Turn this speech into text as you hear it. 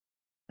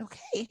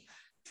Okay,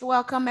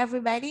 welcome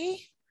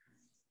everybody.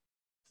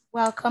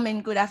 Welcome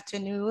and good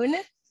afternoon.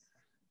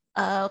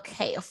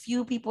 Okay, a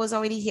few people is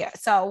already here.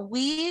 So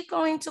we're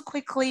going to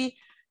quickly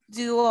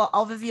do an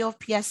overview of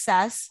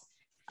PSS.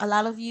 A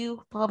lot of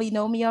you probably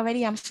know me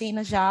already. I'm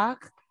Shayna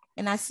Jacques,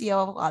 and I see a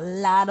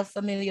lot of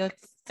familiar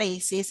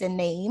faces and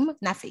names.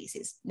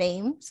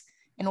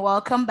 And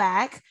welcome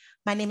back.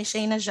 My name is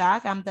Shayna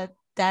Jacques. I'm the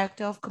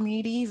Director of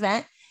Community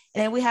Event.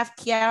 And then we have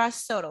Kiara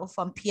Soto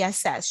from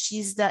PSS.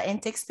 She's the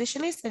intake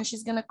specialist, and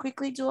she's gonna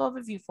quickly do an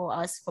overview for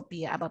us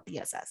about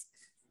PSS.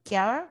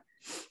 Kiara?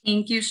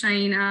 Thank you,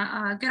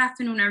 Shaina. Good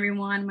afternoon,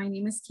 everyone. My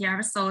name is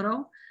Kiara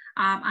Soto.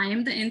 I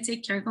am the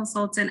intake care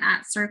consultant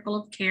at Circle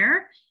of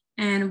Care,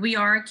 and we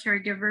are a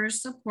caregiver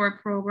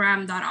support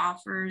program that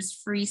offers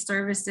free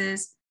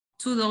services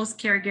to those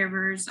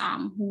caregivers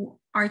who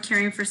are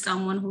caring for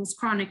someone who's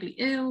chronically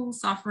ill,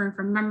 suffering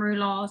from memory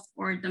loss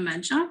or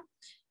dementia.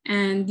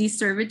 And these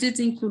services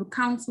include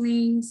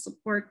counseling,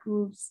 support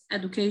groups,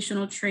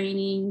 educational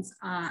trainings,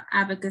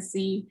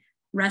 advocacy,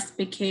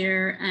 respite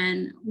care,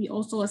 and we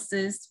also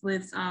assist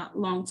with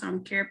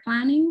long-term care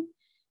planning.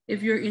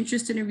 If you're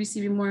interested in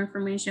receiving more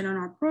information on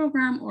our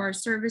program or our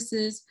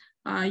services,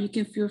 you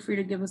can feel free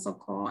to give us a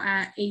call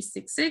at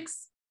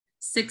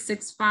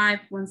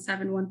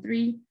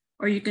 866-665-1713,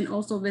 or you can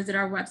also visit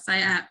our website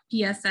at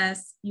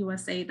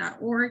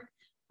pssusa.org.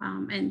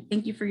 And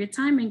thank you for your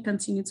time and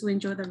continue to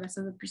enjoy the rest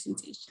of the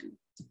presentation.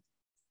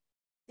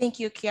 Thank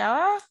you,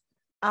 Kiara.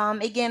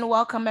 Again,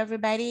 welcome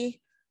everybody.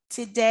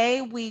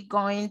 Today, we're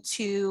going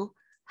to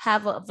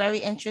have a very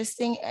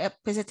interesting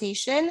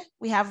presentation.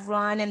 We have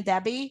Ron and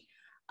Debbie.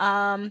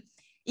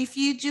 If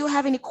you do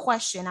have any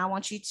question, I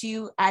want you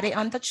to add it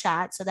on the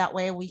chat so that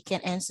way we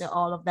can answer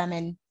all of them.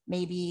 And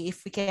maybe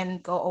if we can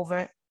go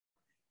over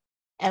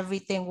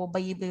everything, we'll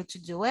be able to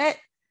do it.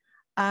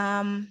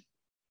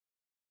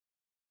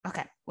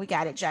 Okay, we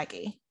got it,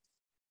 Jackie.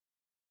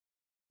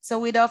 So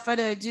without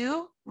further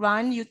ado,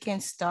 Ron, you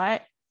can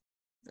start.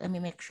 Let me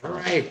make sure. All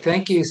right,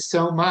 thank you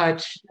so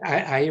much.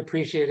 I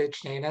appreciate it,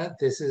 Shayna.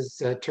 This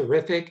is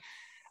terrific.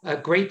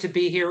 Great to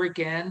be here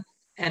again.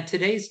 And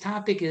today's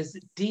topic is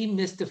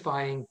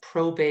demystifying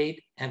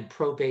probate and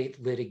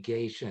probate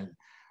litigation.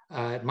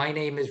 My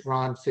name is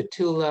Ron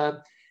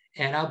Fatoullah,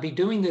 and I'll be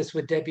doing this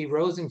with Debby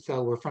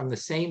Rosenfeld. We're from the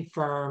same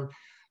firm.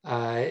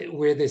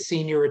 We're the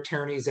senior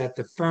attorneys at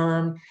the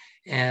firm.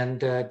 And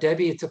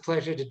Debby, it's a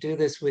pleasure to do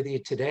this with you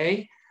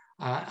today.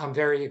 I'm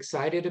very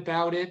excited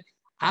about it.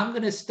 I'm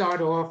going to start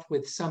off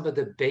with some of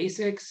the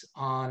basics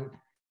on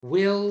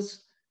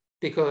wills,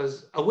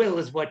 because a will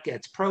is what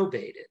gets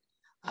probated.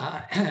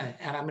 And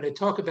I'm going to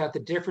talk about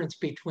the difference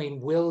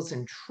between wills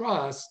and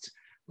trusts.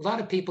 A lot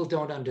of people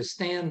don't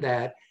understand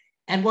that.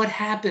 And what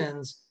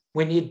happens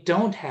when you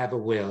don't have a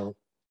will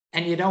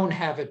and you don't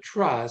have a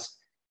trust,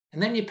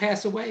 and then you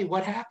pass away,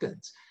 what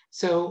happens?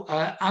 So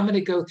I'm going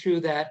to go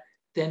through that.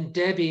 Then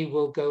Debby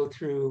will go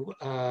through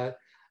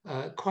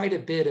quite a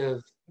bit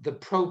of the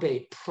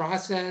probate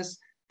process,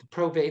 the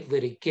probate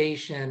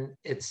litigation,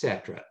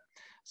 etc.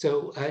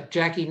 So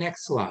Jackie,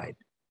 next slide.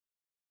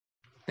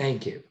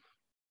 Thank you.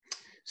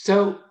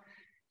 So,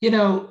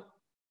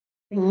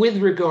 with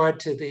regard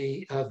to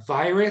the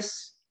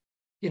virus,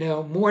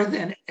 more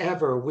than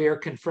ever, we're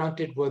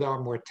confronted with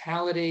our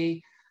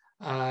mortality.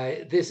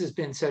 This has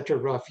been such a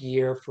rough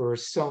year for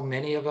so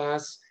many of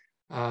us,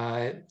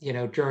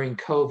 during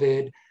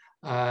COVID.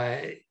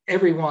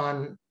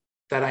 Everyone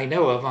that I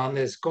know of on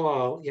this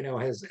call,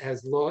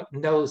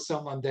 knows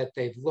someone that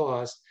they've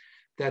lost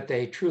that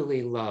they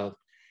truly love.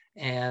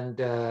 And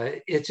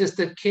it's just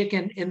a kick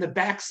in the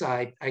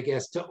backside, I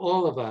guess, to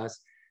all of us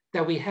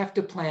that we have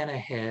to plan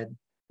ahead.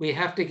 We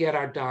have to get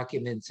our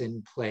documents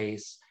in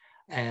place.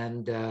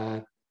 And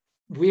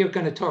we are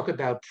going to talk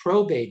about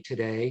probate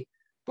today,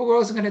 but we're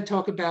also going to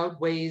talk about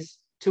ways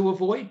to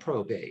avoid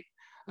probate.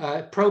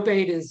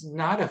 Probate is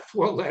not a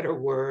four-letter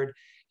word.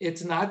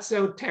 It's not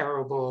so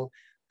terrible,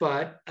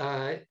 but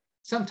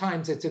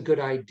sometimes it's a good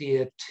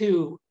idea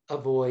to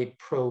avoid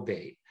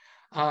probate.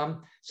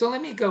 So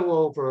let me go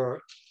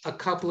over a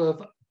couple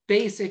of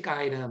basic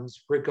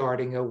items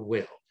regarding a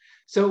will.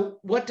 So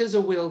what does a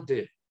will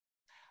do?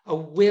 A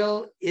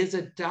will is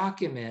a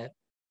document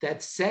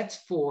that sets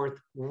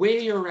forth where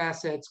your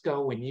assets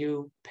go when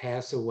you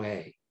pass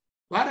away.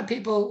 A lot of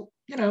people,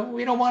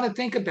 we don't want to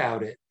think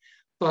about it,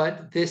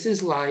 but this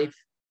is life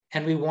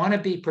and we want to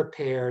be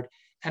prepared.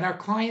 And our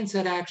clients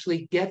that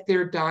actually get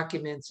their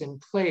documents in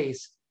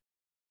place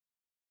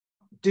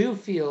do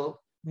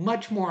feel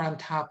much more on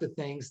top of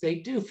things. They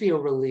do feel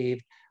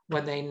relieved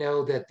when they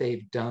know that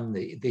they've done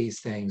these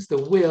things, the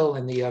will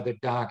and the other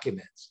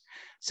documents.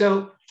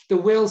 So the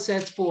will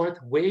sets forth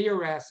where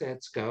your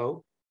assets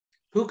go.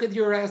 Who could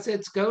your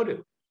assets go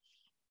to?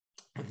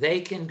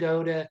 They can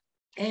go to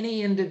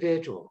any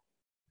individual.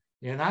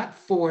 You're not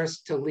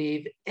forced to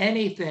leave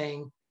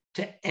anything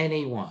to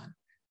anyone.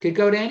 Could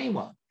go to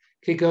anyone.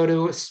 Could go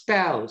to a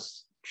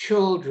spouse,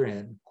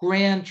 children,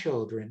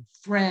 grandchildren,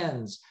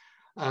 friends,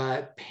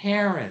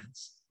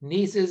 parents,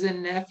 nieces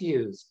and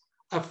nephews,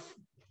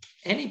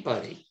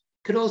 anybody.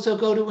 Could also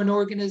go to an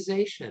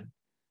organization,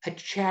 a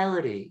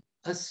charity,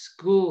 a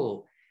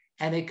school,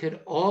 and it could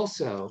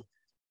also,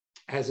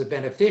 as a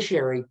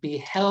beneficiary, be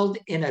held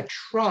in a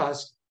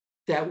trust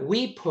that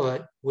we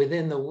put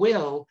within the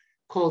will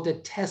called a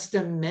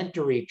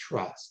testamentary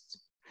trust.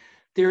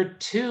 There are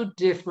two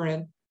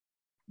different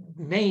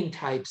main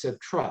types of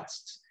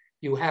trusts.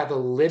 You have a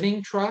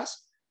living trust,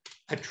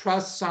 a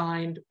trust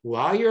signed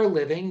while you're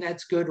living,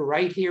 that's good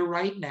right here,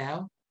 right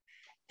now,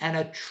 and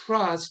a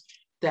trust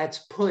that's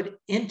put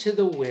into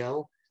the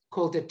will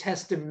called a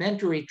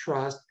testamentary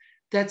trust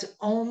that's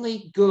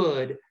only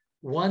good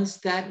once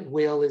that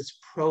will is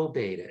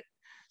probated.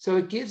 So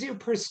it gives you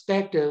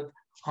perspective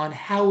on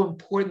how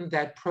important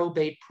that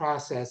probate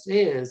process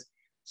is,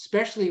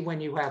 especially when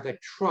you have a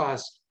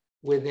trust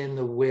within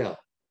the will.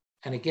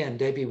 And again,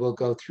 Debbie will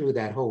go through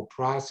that whole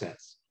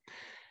process.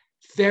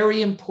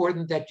 Very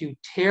important that you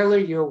tailor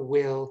your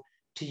will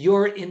to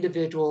your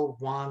individual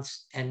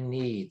wants and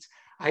needs.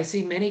 I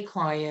see many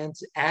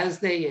clients as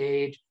they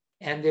age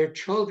and their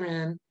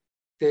children,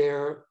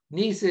 their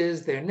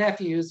nieces, their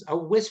nephews are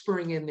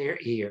whispering in their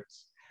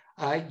ears.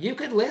 You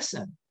could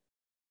listen,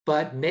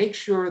 but make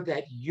sure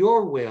that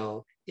your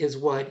will is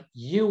what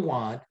you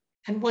want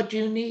and what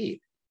you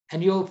need,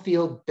 and you'll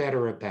feel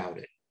better about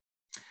it.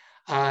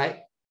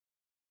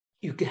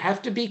 You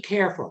have to be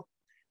careful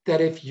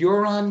that if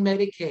you're on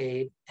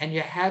Medicaid and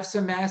you have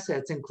some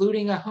assets,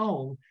 including a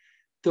home,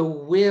 the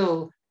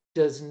will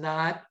does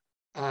not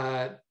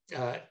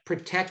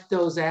protect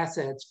those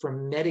assets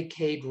from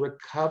Medicaid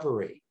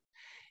recovery.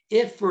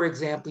 If, for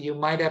example, you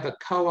might have a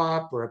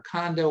co-op or a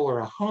condo or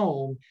a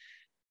home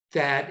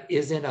that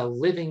is in a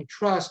living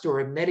trust or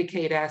a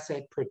Medicaid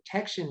asset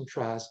protection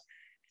trust,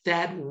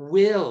 that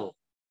will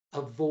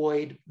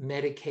avoid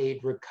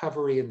Medicaid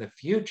recovery in the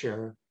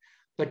future.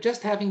 But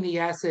just having the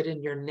asset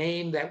in your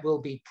name that will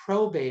be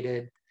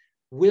probated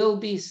will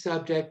be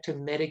subject to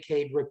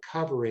Medicaid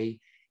recovery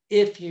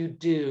if you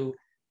do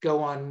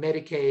go on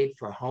Medicaid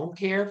for home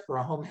care, for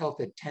a home health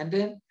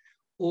attendant,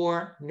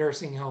 or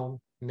nursing home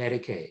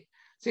Medicaid.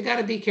 So you got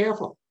to be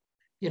careful.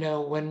 You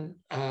know, when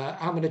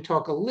I'm going to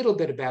talk a little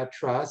bit about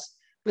trust,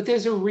 but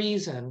there's a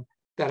reason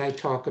that I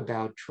talk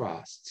about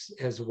trusts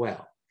as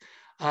well.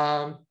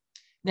 Now,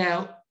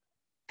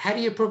 how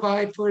do you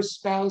provide for a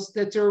spouse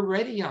that's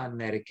already on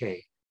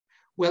Medicaid?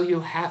 Well, you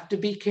have to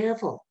be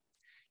careful.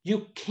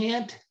 You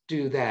can't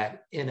do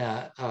that in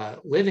a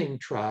living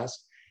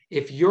trust.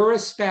 If you're a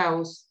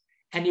spouse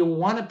and you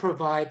want to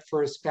provide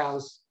for a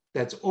spouse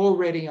that's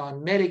already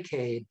on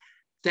Medicaid,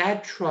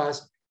 that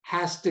trust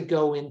has to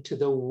go into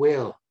the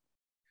will.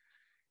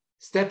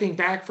 Stepping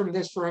back from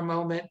this for a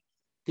moment,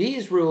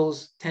 these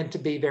rules tend to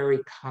be very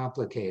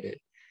complicated.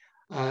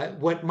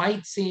 What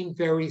might seem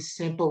very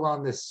simple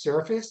on the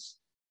surface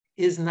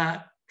is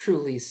not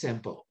truly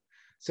simple.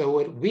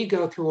 So we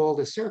go through all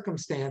the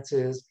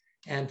circumstances,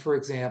 and for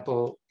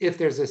example, if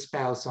there's a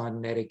spouse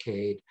on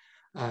Medicaid,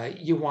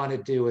 you want to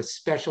do a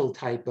special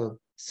type of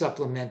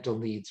supplemental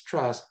needs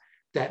trust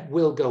that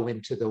will go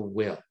into the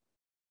will.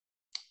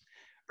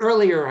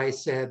 Earlier, I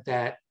said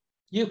that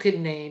you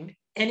can name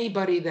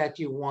anybody that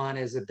you want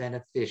as a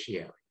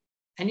beneficiary,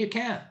 and you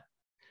can.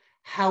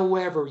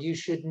 However, you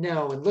should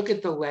know, and look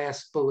at the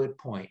last bullet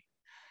point,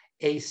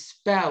 a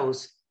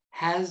spouse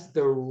has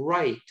the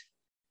right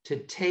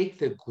to take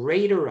the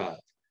greater of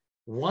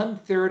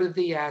 1/3 of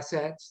the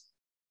assets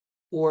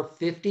or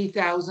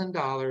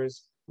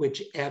 $50,000,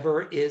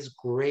 whichever is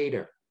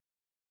greater.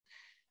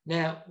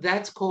 Now,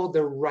 that's called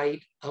the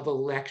right of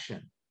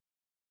election.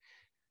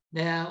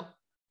 Now,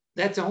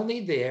 that's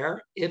only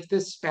there if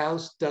the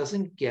spouse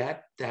doesn't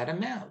get that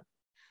amount.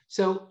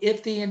 So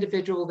if the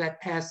individual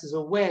that passes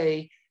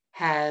away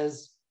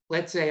has,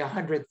 let's say,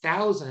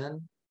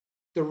 100,000,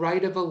 the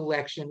right of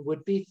election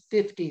would be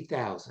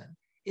 50,000.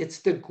 It's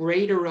the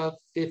greater of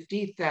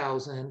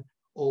 50,000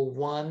 or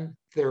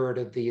 1/3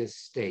 of the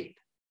estate.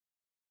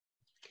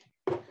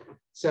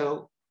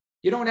 So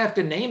you don't have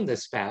to name the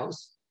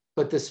spouse,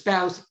 but the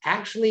spouse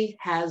actually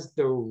has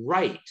the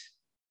right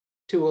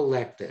to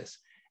elect this.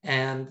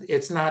 And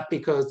it's not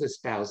because the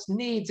spouse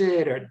needs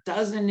it or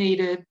doesn't need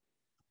it.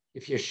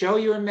 If you show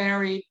you're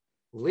married,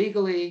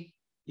 legally,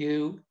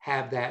 you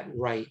have that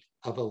right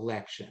of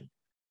election.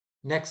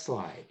 Next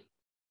slide.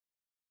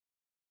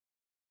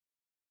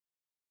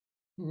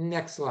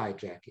 Next slide,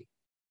 Jackie.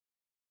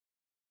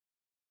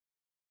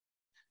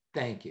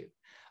 Thank you.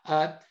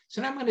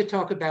 So now I'm going to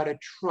talk about a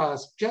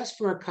trust just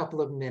for a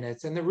couple of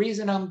minutes. And the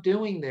reason I'm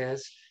doing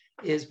this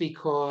is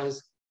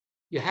because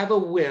you have a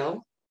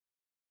will.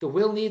 The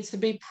will needs to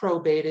be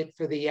probated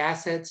for the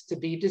assets to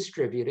be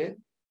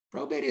distributed.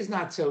 Probate is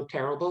not so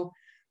terrible,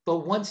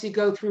 but once you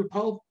go through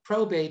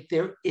probate,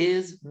 there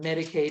is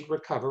Medicaid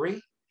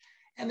recovery,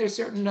 and there's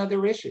certain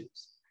other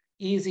issues.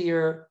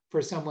 Easier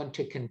for someone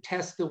to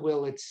contest the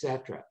will,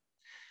 etc.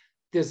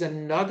 There's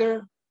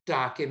another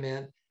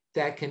document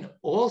that can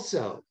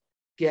also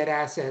get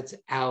assets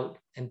out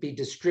and be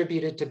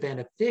distributed to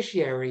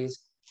beneficiaries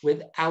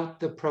without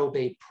the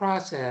probate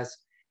process,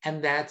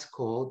 and that's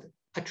called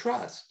a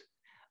trust.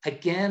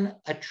 Again,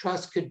 a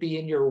trust could be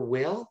in your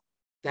will,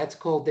 That's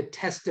called the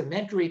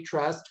testamentary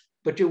trust,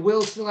 but your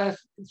will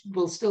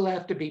still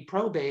have to be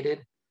probated,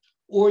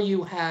 or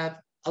you have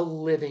a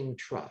living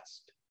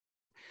trust.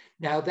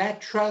 Now,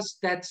 that trust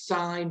that's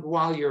signed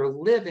while you're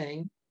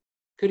living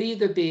could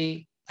either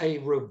be a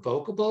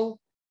revocable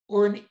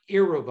or an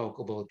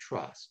irrevocable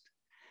trust.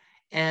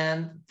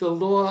 And the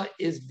law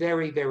is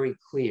very, very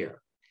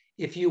clear.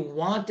 If you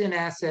want an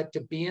asset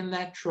to be in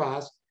that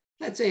trust,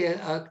 let's say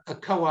a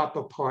co-op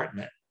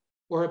apartment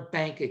or a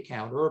bank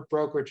account or a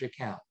brokerage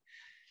account,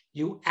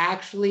 you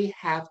actually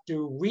have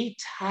to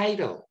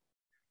retitle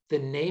the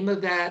name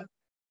of that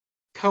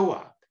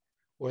co-op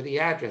or the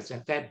address.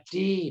 And that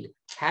deed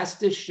has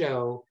to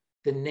show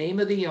the name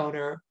of the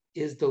owner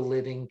is the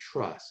living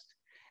trust.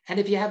 And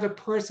if you have a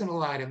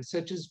personal item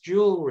such as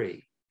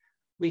jewelry,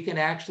 we can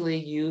actually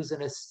use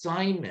an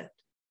assignment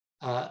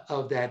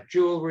of that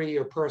jewelry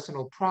or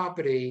personal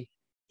property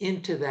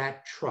into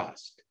that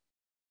trust.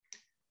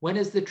 When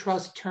is the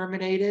trust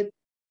terminated?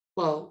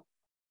 Well,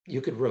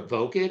 you could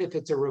revoke it if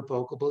it's a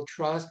revocable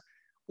trust,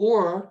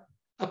 or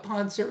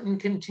upon certain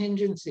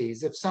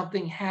contingencies, if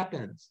something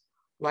happens,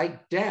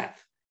 like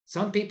death.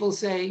 Some people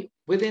say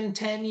within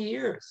 10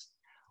 years.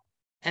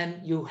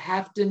 And you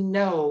have to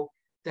know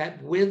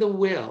that with a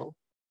will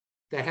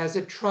that has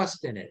a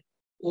trust in it,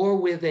 or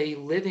with a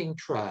living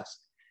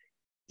trust,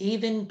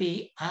 even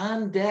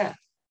beyond death,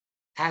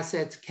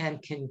 assets can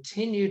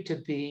continue to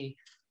be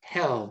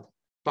held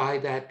by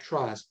that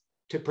trust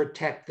to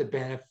protect the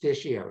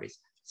beneficiaries,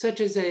 such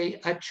as a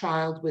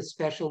child with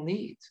special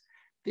needs.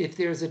 If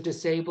there's a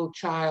disabled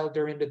child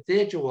or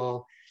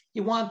individual,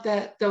 you want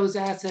those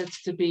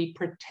assets to be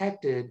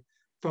protected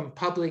from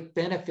public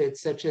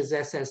benefits such as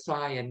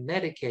SSI and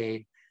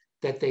Medicaid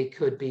that they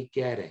could be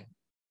getting.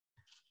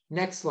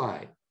 Next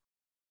slide.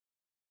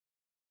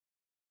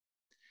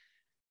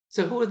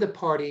 So who are the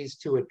parties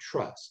to a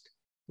trust?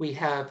 We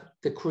have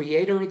the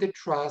creator of the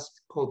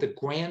trust, called the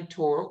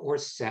grantor or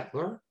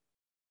settlor.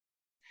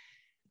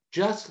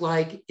 Just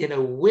like in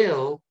a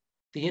will,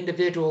 the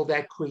individual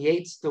that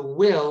creates the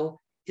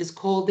will is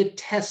called the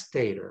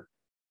testator.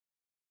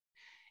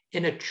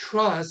 In a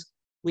trust,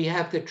 we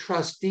have the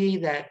trustee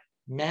that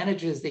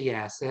manages the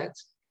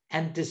assets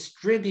and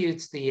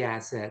distributes the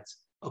assets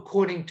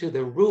according to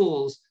the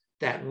rules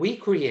that we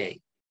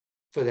create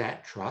for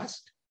that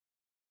trust.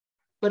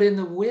 But in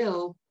the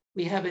will,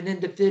 we have an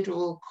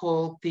individual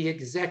called the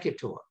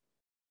executor.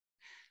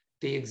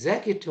 The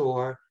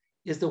executor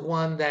is the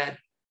one that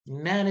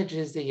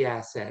manages the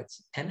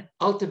assets and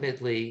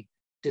ultimately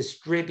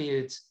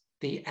distributes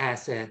the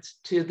assets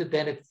to the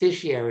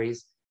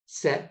beneficiaries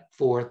set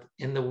forth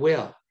in the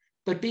will.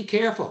 But be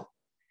careful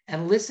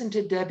and listen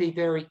to Debby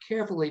very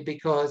carefully,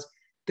 because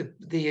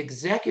the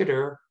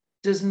executor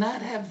does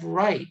not have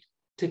right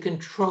to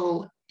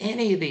control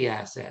any of the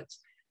assets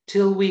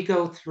till we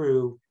go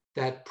through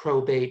that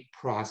probate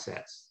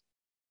process.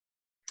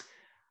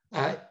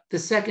 The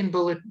second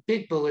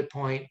big bullet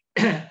point,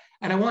 and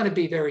I want to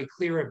be very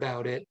clear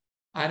about it,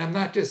 and I'm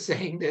not just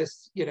saying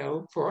this,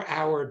 for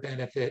our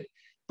benefit,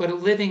 but a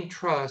living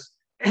trust,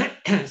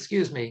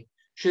 excuse me,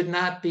 should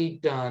not be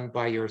done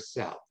by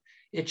yourself.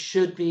 It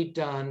should be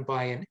done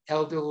by an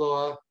elder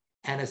law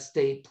and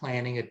estate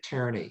planning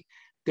attorney.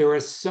 There are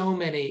so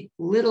many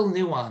little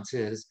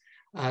nuances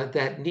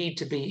that need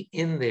to be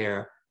in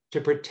there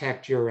to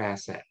protect your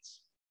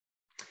assets.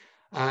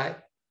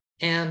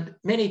 And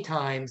many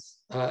times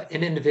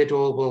an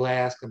individual will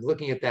ask, I'm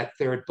looking at that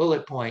third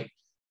bullet point,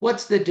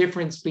 what's the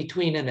difference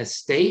between an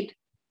estate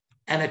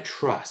and a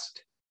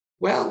trust?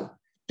 Well,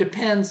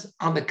 depends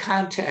on the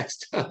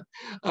context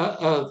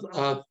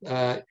of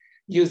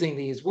using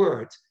these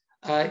words.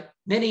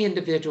 Many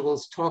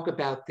individuals talk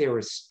about their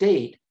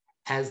estate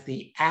as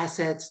the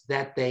assets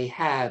that they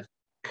have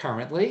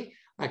currently.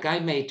 Like I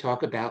may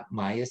talk about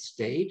my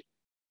estate,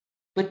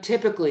 but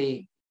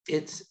typically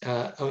it's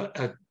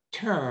a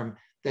term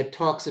that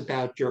talks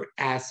about your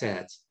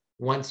assets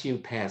once you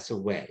pass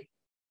away.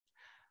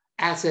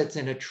 Assets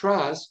in a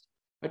trust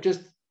are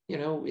just,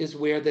 is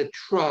where the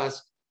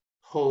trust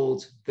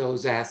holds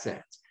those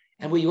assets.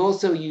 And we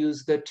also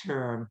use the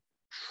term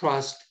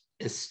trust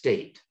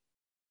estate.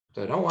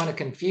 So I don't want to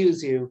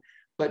confuse you,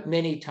 but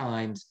many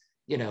times,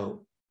 the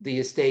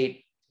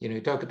estate,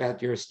 you talk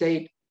about your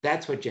estate,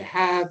 that's what you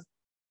have.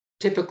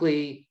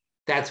 Typically,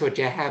 that's what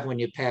you have when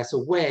you pass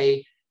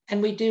away.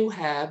 And we do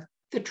have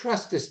the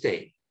trust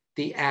estate,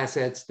 the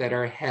assets that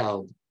are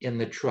held in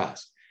the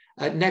trust.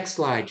 Next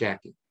slide,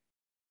 Jackie.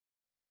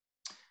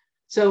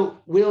 So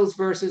wills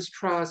versus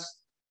trust,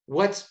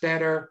 what's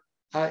better?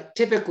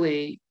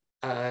 Typically,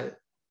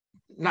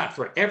 not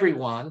for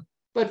everyone,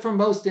 but for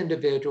most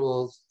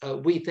individuals,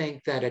 we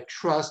think that a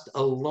trust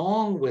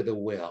along with a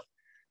will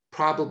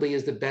probably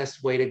is the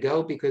best way to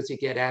go, because you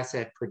get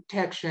asset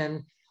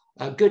protection,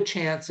 a good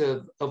chance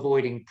of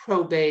avoiding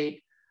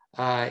probate.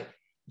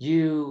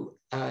 You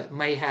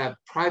may have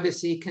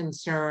privacy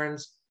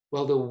concerns.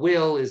 Well, the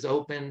will is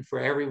open for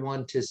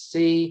everyone to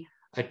see.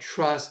 A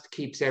trust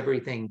keeps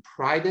everything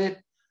private.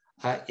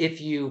 If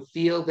you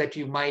feel that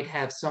you might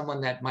have someone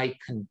that might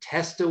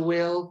contest a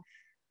will,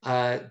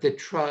 the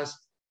trust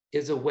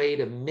is a way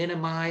to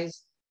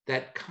minimize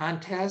that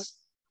contest.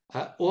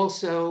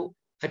 Also,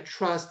 a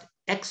trust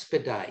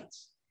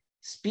expedites,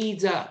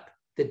 speeds up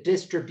the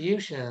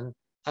distribution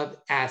of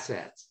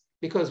assets,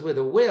 because with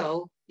a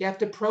will, you have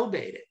to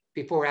probate it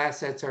before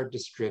assets are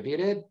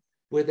distributed.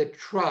 With a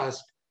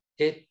trust,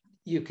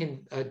 you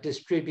can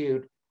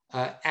distribute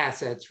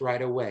assets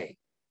right away.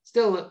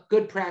 Still, a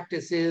good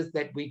practice is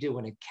that we do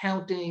an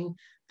accounting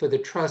for the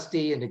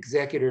trustee and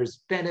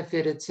executor's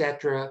benefit,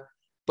 etc.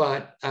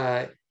 But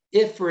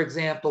if, for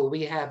example,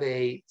 we have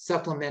a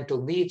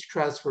supplemental needs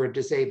trust for a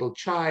disabled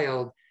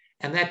child,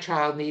 and that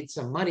child needs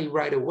some money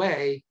right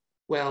away,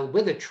 well,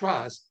 with a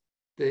trust,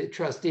 the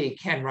trustee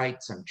can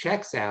write some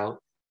checks out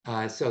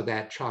so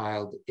that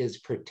child is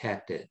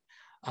protected.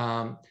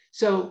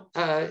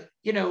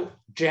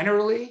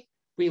 Generally,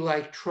 we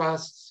like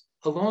trusts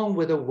along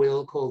with a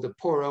will called a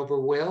pour-over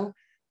will,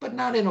 but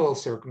not in all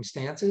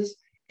circumstances.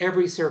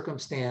 Every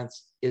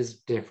circumstance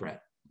is different.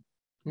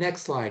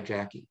 Next slide,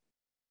 Jackie.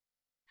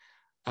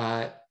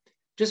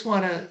 Just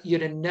want you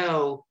to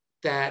know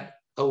that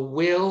a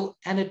will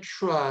and a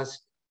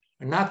trust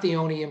are not the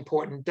only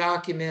important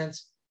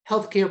documents.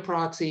 Healthcare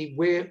proxy,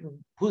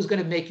 who's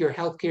going to make your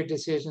healthcare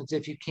decisions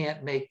if you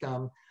can't make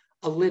them?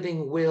 A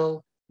living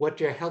will, what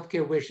your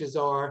healthcare wishes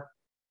are.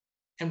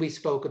 And we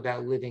spoke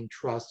about living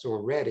trusts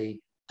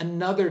already.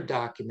 Another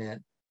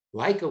document,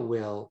 like a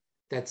will,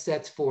 that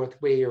sets forth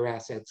where your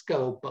assets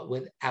go, but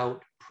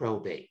without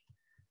probate.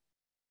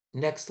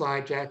 Next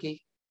slide,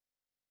 Jackie.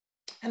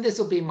 And this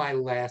will be my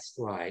last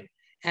slide.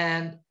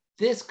 And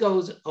this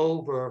goes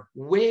over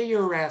where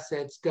your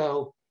assets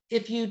go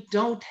if you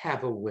don't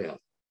have a will,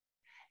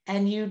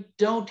 and you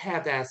don't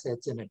have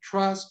assets in a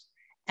trust,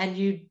 and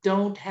you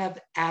don't have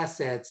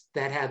assets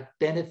that have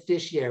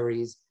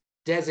beneficiaries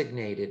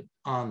designated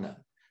on them.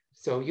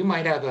 So you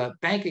might have a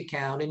bank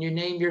account and you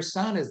name your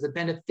son as the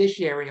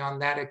beneficiary on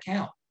that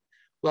account.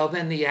 Well,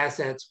 then the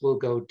assets will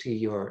go to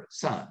your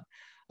son.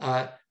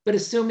 But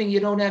assuming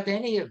you don't have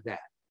any of that,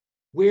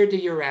 where do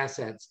your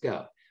assets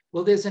go?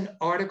 Well, there's an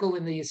article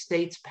in the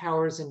Estates,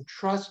 Powers, and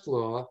Trust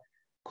Law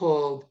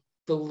called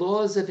The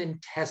Laws of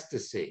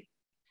Intestacy.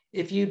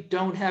 If you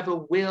don't have a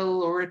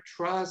will or a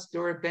trust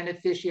or a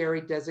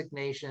beneficiary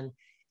designation,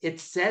 it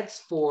sets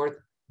forth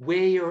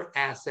where your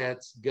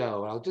assets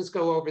go. I'll just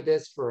go over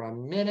this for a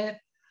minute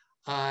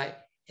and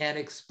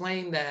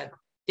explain that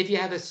if you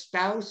have a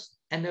spouse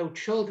and no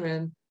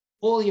children,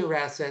 all your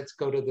assets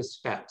go to the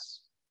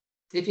spouse.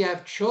 If you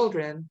have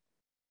children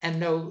and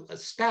no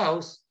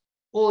spouse,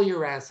 all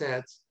your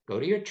assets go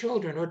to your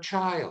children or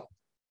child.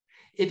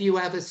 If you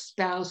have a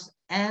spouse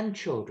and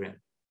children,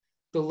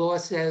 the law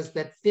says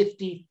that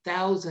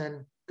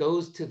 $50,000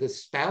 goes to the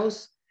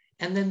spouse,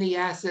 and then the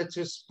assets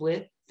are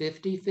split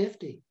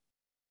 50-50.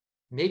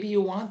 Maybe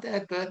you want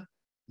that, but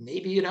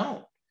maybe you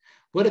don't.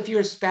 What if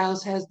your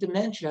spouse has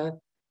dementia?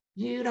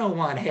 You don't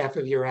want half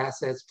of your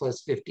assets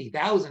plus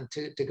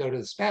 $50,000 to go to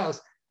the spouse.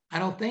 I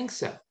don't think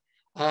so.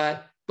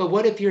 But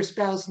what if your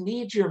spouse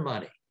needs your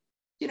money?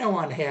 You don't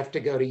want half to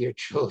go to your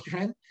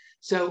children.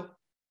 So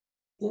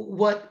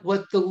what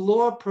the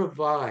law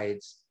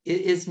provides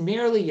is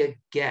merely a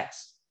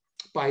guess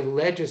by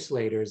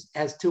legislators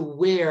as to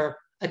where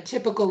a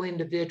typical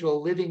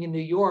individual living in New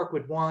York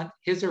would want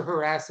his or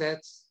her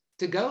assets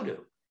to go to.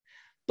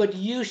 But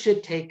you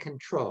should take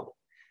control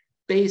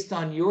based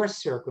on your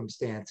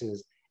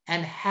circumstances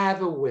and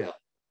have a will,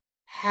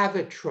 have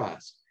a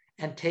trust,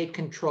 and take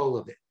control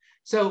of it.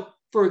 So,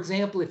 for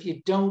example, if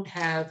you don't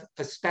have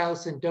a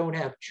spouse and don't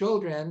have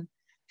children,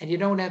 and you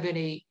don't have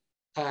any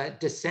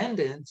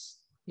descendants,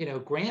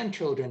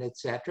 grandchildren,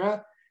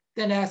 etc.,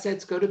 then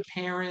assets go to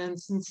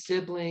parents and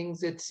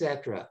siblings,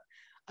 etc.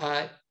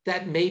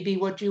 That may be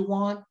what you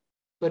want,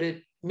 but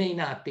it may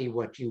not be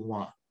what you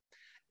want.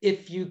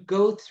 If you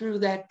go through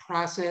that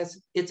process,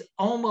 it's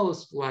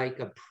almost like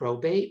a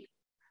probate,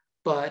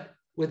 but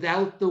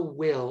without the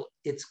will,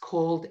 it's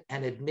called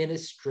an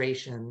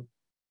administration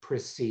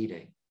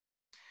proceeding.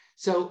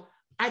 So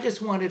I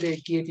just wanted to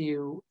give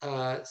you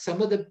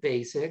some of the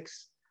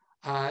basics.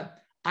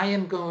 I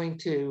am going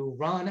to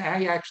run.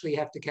 I actually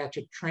have to catch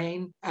a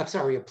plane,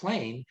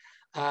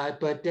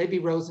 but Debbie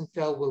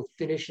Rosenfeld will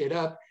finish it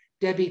up.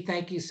 Debbie,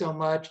 thank you so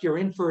much. You're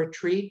in for a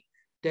treat.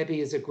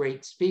 Debbie is a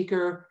great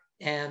speaker,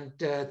 and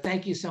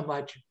thank you so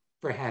much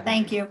for having me.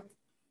 Thank you.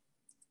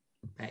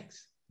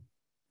 Thanks.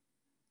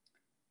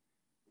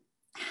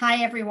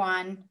 Hi,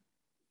 everyone.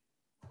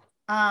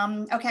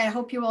 Okay, I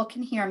hope you all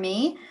can hear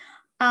me.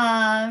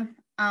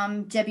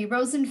 I'm Debbie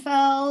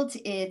Rosenfeld.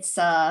 It's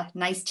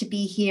nice to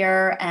be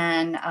here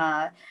and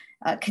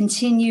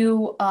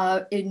continue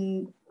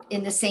in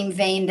the same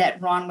vein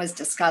that Ron was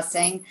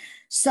discussing.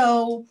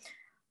 So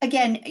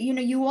again,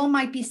 you all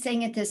might be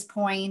saying at this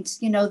point,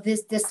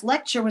 this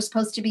lecture was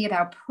supposed to be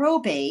about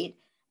probate,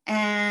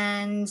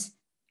 and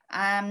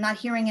I'm not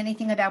hearing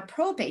anything about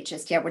probate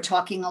just yet. We're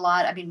talking a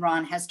lot. I mean,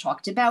 Ron has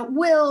talked about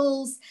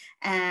wills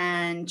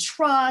and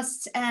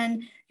trusts,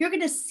 and you're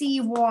going to see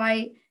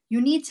why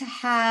you need to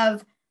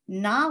have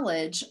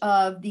knowledge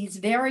of these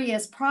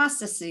various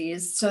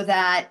processes so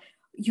that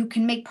you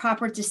can make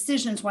proper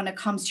decisions when it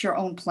comes to your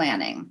own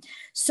planning.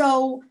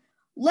 So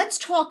let's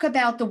talk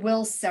about the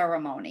will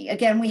ceremony.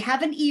 Again, we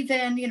haven't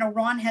even,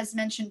 Ron has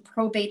mentioned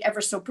probate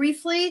ever so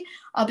briefly,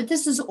 but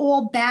this is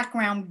all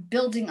background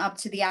building up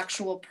to the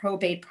actual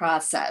probate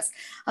process.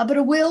 But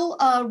a will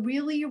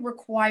really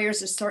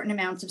requires a certain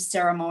amount of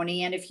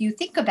ceremony. And if you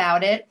think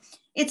about it,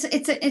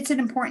 it's an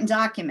important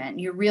document.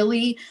 You're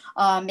really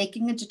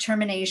making a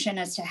determination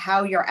as to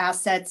how your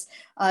assets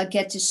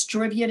get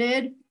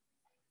distributed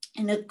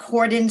in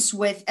accordance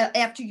with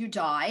after you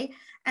die.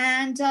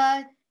 And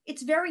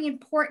it's very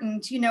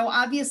important,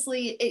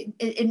 obviously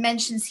it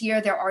mentions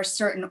here there are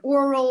certain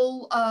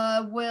oral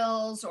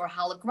wills or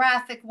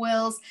holographic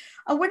wills.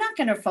 We're not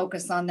going to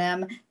focus on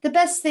them. The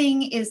best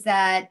thing is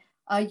that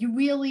you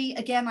really,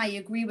 again, I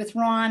agree with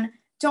Ron,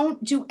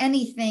 don't do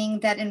anything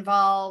that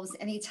involves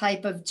any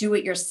type of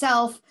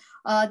do-it-yourself.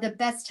 The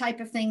best type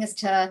of thing is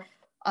to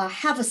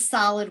have a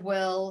solid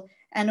will,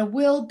 and a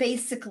will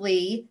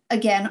basically,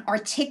 again,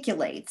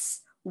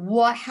 articulates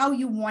how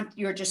you want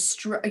your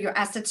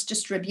assets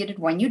distributed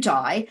when you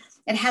die.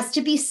 It has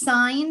to be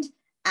signed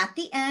at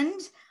the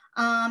end,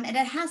 and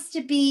it has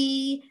to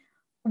be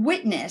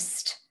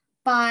witnessed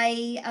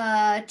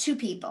by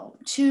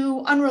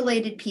two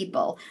unrelated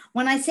people.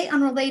 When I say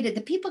unrelated,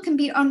 the people can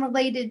be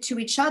unrelated to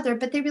each other,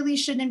 but they really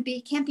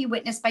can't be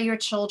witnessed by your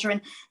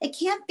children. It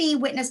can't be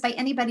witnessed by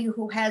anybody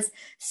who has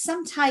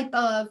some type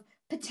of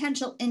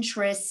potential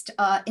interest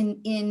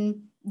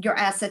in your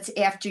assets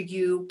after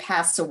you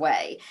pass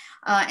away.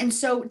 And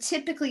so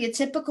typically a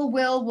typical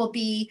will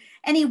be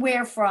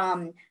anywhere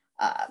from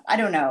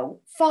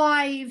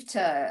 5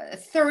 to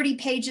 30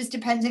 pages,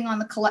 depending on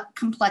the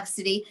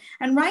complexity.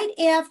 And right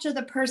after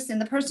the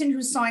person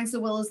who signs the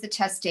will is the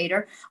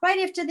testator. Right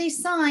after they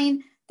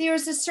sign,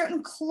 there's a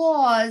certain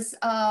clause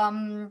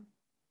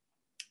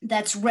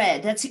that's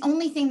read. That's the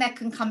only thing that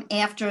can come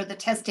after the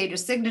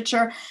testator's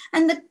signature.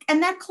 And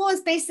that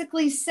clause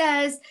basically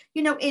says,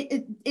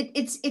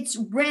 it's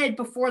read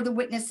before the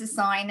witness is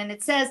signed, and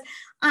it says,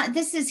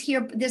 this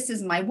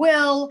is my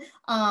will.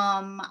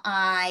 And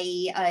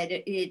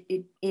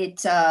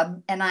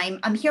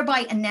I'm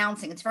hereby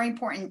announcing. It's very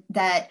important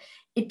that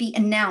it be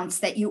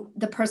announced that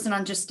the person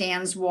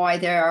understands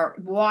what they're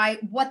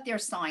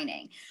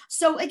signing.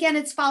 So again,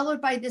 it's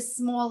followed by this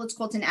small, it's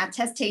called an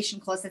attestation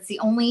clause. That's the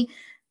only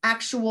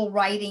actual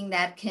writing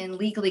that can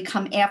legally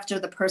come after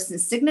the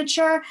person's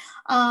signature.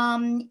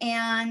 And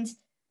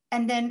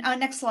then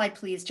next slide,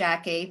 please,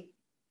 Jackie.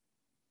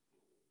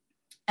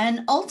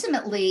 And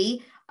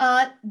ultimately,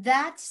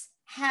 that's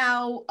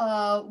how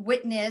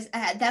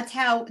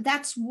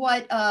that's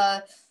what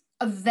a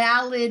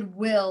valid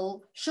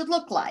will should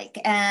look like.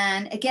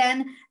 And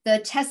again, the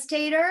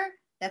testator,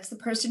 that's the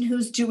person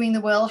who's doing the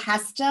will,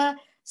 has to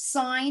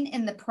sign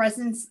in the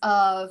presence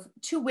of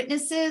two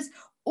witnesses,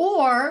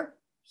 or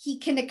he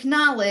can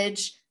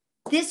acknowledge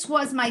this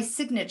was my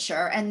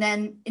signature, and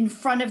then in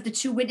front of the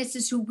two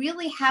witnesses who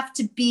really have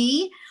to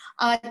be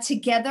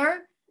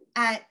together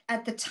at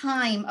the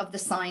time of the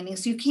signing.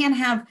 So you can't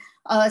have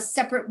a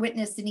separate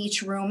witness in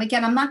each room.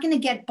 Again, I'm not going to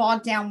get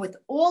bogged down with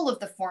all of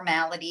the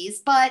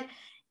formalities, but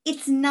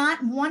it's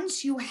not,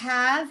 once you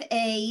have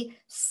a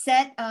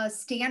set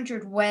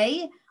standard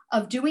way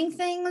of doing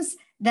things,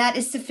 that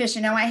is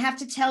sufficient. Now I have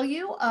to tell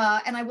you,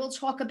 and I will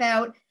talk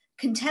about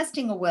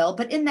contesting a will,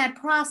 but in that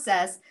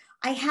process,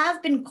 I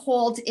have been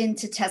called in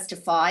to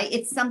testify.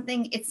 It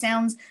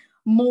sounds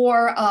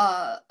more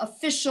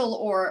official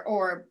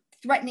or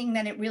threatening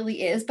than it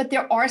really is, but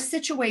there are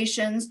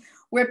situations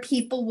where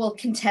people will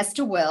contest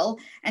a will.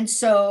 And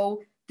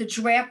so the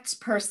draft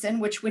person,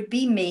 which would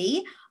be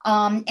me,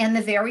 and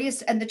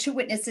the two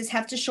witnesses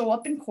have to show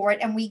up in court,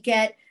 and we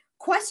get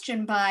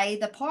questioned by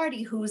the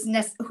party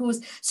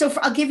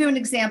I'll give you an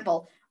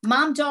example.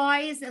 Mom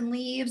dies and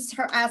leaves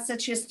her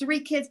assets. She has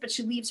 3 kids, but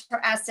she leaves her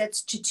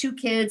assets to 2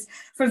 kids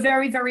for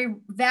very, very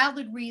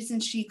valid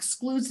reasons. She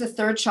excludes the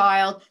 3rd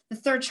child. The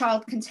 3rd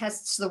child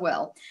contests the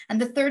will.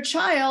 And the 3rd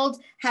child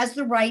has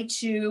the right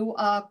to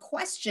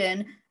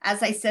question,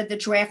 as I said, the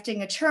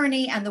drafting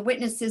attorney and the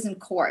witnesses in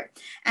court.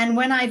 And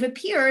when I've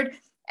appeared,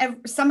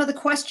 some of the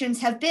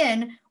questions have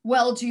been,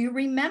 well, do you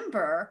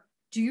remember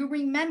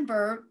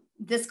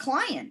this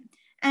client?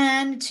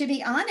 And to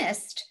be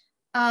honest,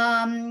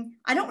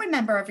 I don't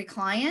remember every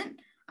client.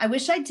 I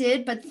wish I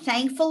did, but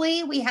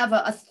thankfully we have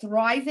a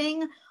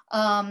thriving,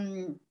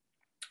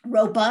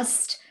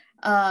 robust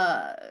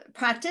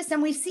practice,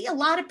 and we see a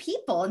lot of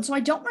people. And so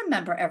I don't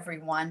remember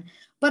everyone,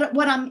 but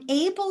what I'm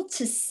able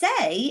to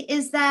say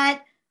is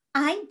that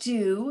I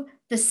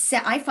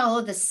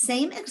follow the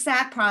same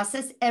exact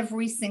process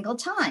every single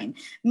time,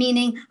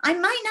 meaning I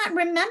might not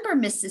remember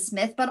Mrs.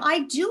 Smith, but I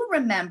do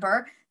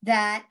remember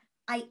that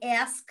I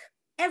ask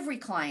every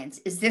client,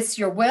 is this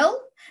your will?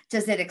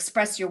 Does it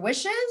express your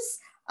wishes?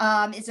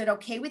 Is it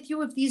okay with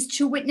you if these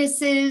 2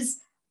 witnesses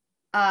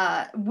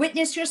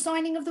witness your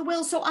signing of the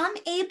will? So I'm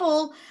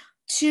able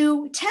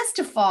to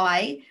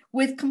testify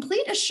with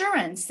complete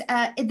assurance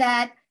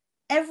that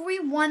every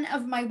one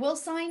of my will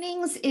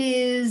signings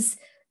is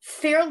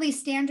fairly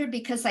standard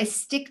because I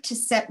stick to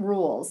set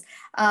rules.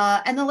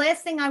 And the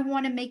last thing I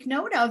want to make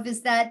note of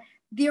is that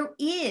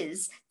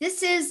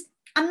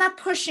I'm not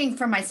pushing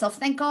for myself.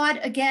 Thank God,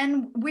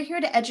 again, we're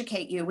here to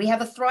educate you. We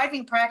have a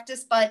thriving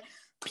practice, but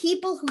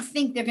people who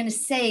think they're going to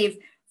save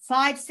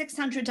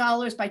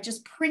 $500-600 by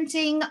just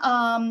printing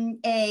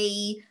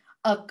a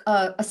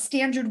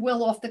standard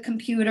will off the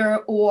computer,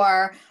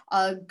 or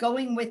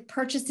going with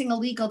purchasing a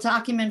legal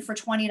document for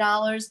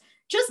 $20,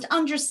 just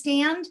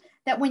understand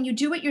that when you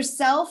do it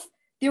yourself,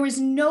 there is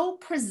no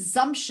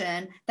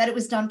presumption that it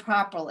was done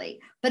properly.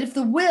 But if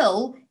the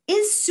will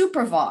is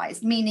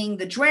supervised, meaning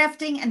the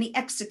drafting and the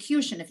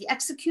execution, if the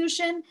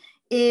execution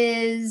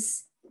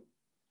is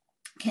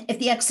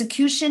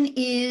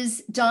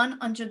done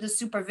under the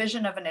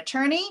supervision of an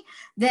attorney,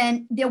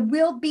 then there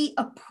will be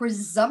a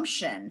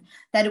presumption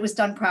that it was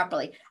done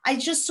properly. I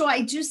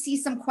do see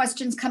some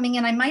questions coming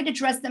in. I might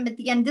address them at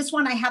the end. This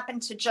one I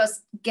happened to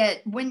just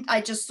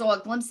I just saw a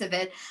glimpse of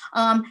it.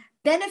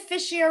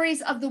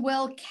 Beneficiaries of the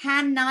will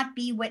cannot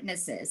be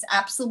witnesses.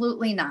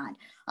 Absolutely not.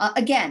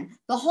 Again,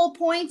 the whole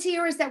point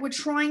here is that we're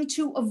trying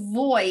to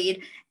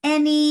avoid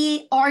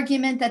any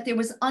argument that there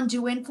was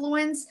undue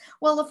influence.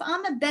 Well, if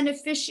I'm a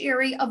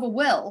beneficiary of a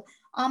will,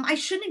 I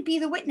shouldn't be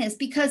the witness,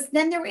 because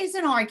then there is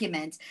an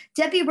argument.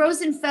 Debbie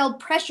Rosenfeld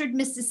pressured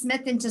Mrs.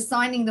 Smith into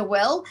signing the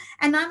will.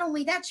 And not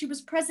only that, she was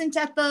present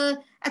at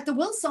the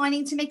will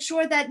signing to make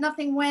sure that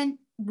nothing went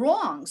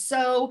wrong.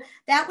 So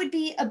that would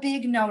be a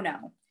big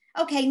no-no.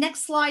 Okay,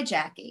 next slide,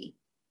 Jackie.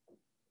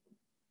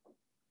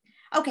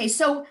 Okay,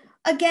 so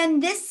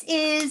again,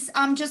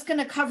 I'm just going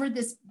to cover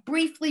this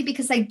briefly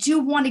because I do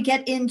want to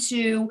get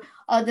into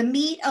the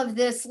meat of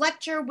this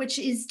lecture, which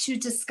is to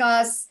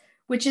discuss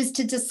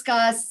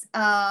the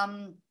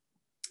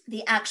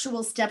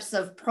actual steps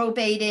of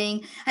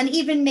probating, and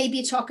even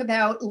maybe talk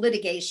about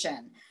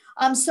litigation.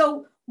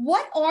 So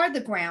what are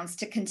the grounds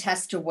to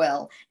contest a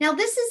will? Now,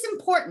 this is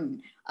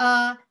important.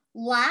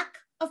 Lack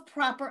of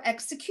proper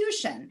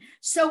execution.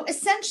 So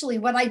essentially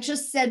what I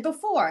just said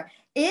before,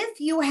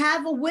 if you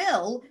have a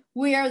will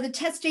where the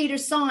testator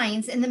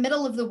signs in the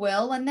middle of the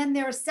will, and then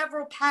there are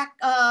several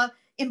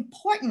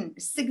important,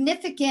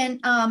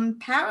 significant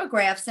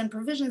paragraphs and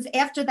provisions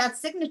after that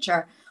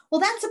signature,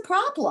 well, that's a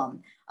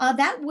problem.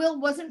 That will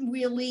wasn't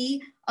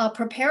really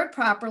prepared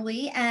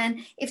properly. And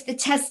if the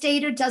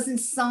testator doesn't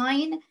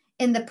sign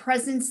in the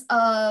presence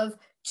of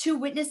two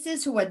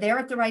witnesses who are there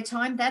at the right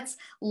time, that's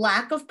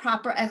lack of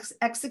proper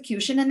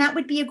execution. And that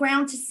would be a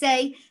ground to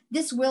say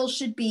this will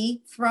should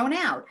be thrown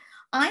out.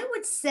 I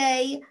would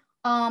say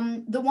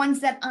the ones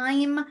that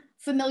I'm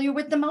familiar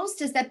with the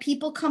most is that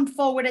people come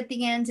forward at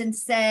the end and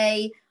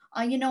say,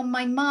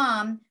 my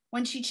mom,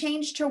 when she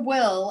changed her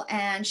will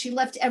and she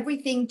left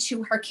everything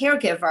to her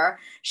caregiver,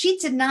 she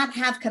did not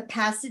have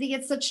capacity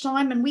at such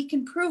time. And we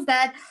can prove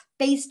that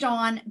based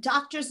on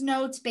doctor's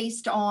notes,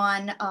 based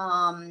on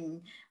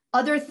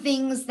other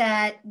things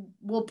that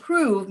will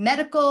prove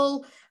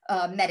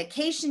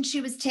medication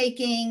she was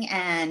taking,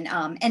 and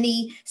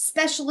any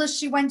specialist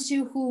she went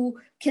to who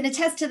can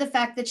attest to the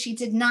fact that she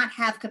did not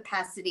have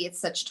capacity at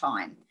such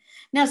time.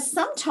 Now,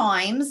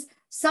 sometimes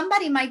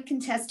somebody might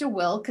contest a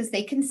will because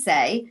they can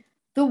say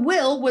the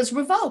will was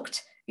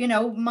revoked.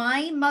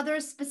 My mother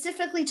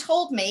specifically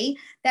told me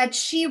that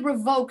she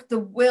revoked the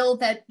will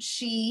that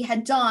she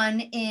had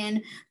done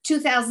in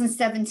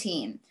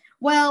 2017.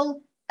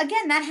 Well,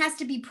 again, that has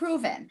to be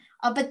proven.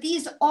 But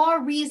these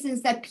are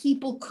reasons that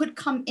people could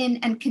come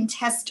in and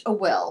contest a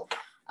will.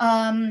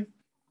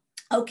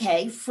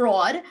 Okay,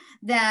 fraud,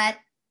 that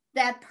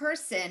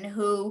person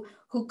who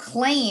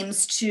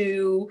claims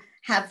to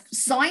have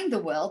signed the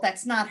will,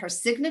 that's not her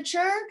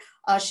signature.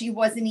 She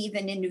wasn't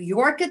even in New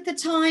York at the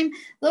time.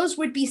 Those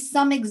would be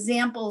some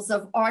examples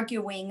of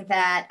arguing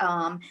that,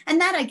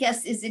 and that I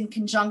guess is in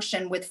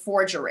conjunction with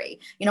forgery.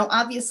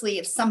 Obviously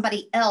if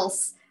somebody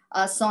else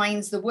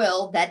signs the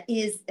will, that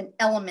is an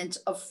element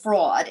of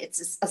fraud.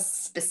 It's a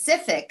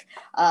specific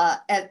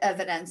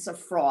evidence of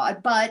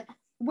fraud, but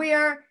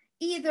where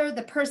either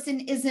the person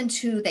isn't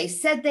who they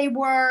said they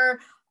were,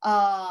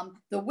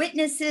 the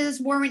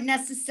witnesses weren't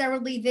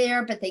necessarily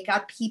there, but they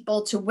got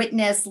people to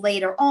witness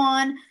later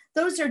on.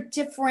 Those are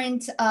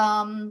different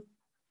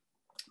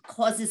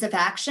causes of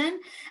action.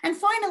 And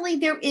finally,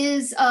 there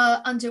is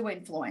undue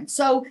influence.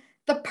 So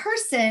the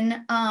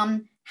person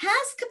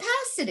has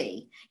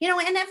capacity,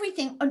 and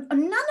everything.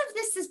 None of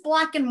this is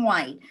black and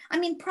white. I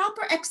mean,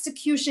 proper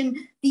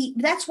execution,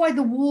 that's why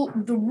the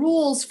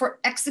rules for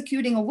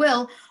executing a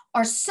will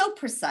are so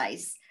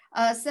precise,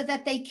 so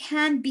that they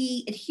can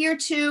be adhered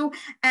to,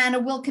 and a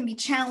will can be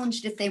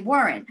challenged if they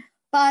weren't.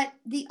 But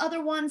the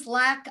other ones,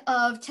 lack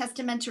of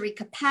testamentary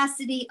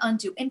capacity,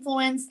 undue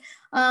influence,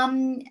 those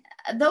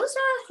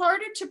are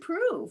harder to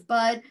prove.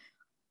 But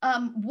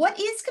what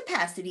is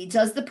capacity?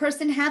 Does the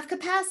person have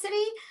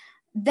capacity?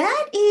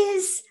 That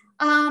is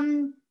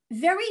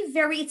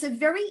it's a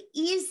very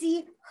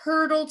easy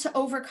hurdle to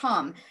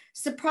overcome.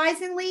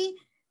 Surprisingly,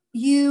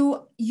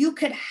 you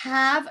could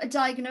have a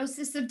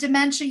diagnosis of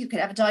dementia, you could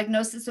have a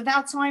diagnosis of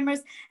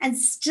Alzheimer's, and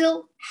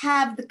still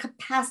have the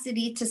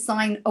capacity to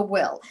sign a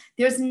will.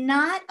 There's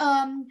not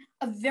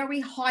a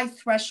very high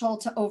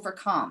threshold to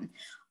overcome.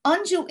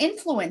 Undue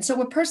influence,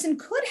 so a person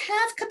could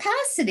have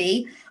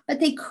capacity, but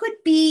they could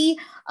be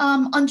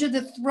under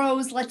the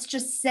throes, let's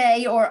just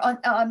say, or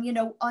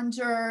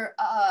under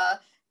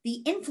the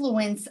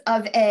influence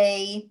of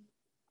a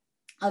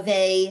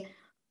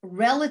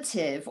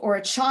relative or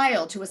a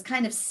child who has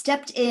kind of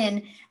stepped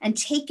in and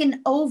taken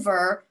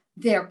over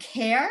their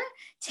care,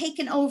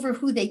 taken over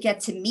who they get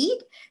to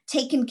meet,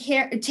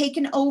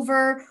 taken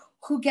over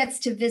who gets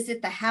to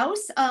visit the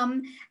house.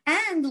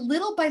 And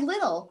little by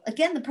little,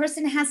 again, the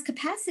person has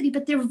capacity,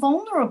 but they're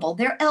vulnerable,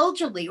 they're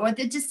elderly, or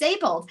they're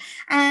disabled.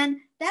 And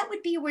that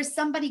would be where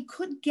somebody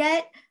could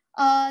get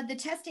the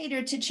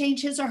testator to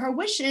change his or her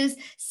wishes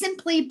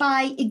simply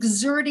by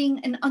exerting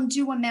an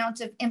undue amount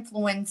of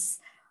influence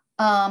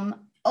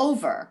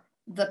over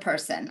the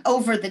person,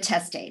 over the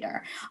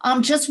testator.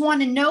 Just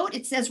want to note,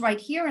 it says right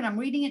here, and I'm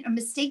reading it, a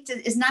mistake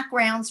is not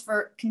grounds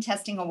for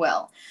contesting a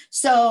will.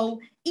 So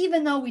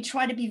even though we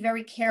try to be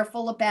very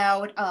careful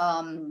about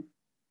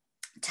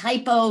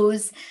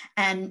typos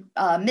and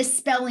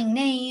misspelling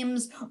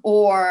names,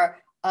 or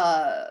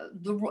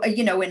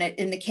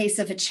in the case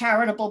of a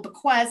charitable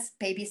bequest,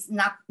 maybe it's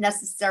not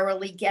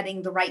necessarily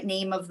getting the right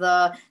name of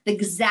the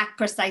exact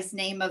precise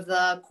name of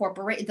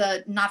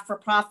the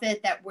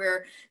not-for-profit that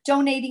we're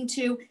donating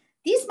to.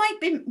 These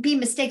might be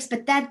mistakes,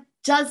 but that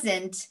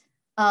doesn't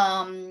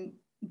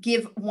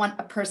give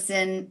a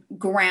person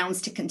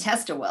grounds to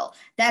contest a will.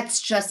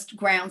 That's just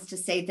grounds to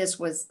say this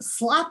was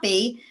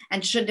sloppy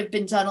and should have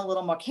been done a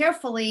little more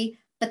carefully,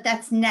 but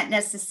that's not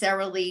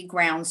necessarily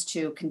grounds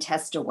to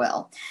contest a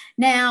will.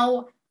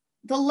 Now,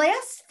 the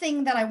last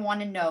thing that I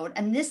want to note,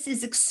 and this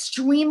is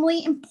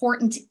extremely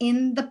important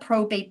in the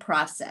probate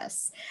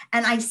process,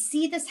 and I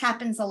see this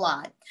happens a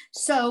lot.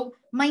 So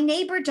my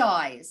neighbor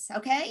dies,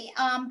 okay?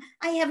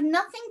 I have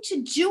nothing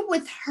to do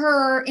with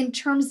her in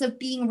terms of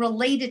being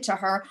related to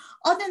her,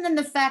 other than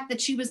the fact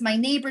that she was my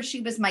neighbor,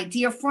 she was my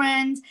dear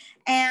friend,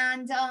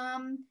 and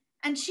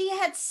she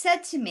had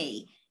said to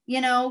me,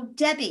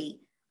 Debbie,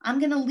 I'm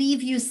going to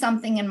leave you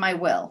something in my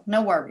will.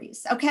 No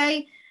worries.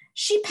 Okay.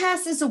 She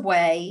passes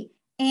away,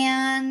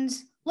 and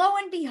lo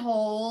and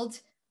behold,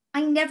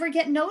 I never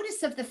get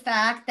notice of the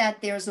fact that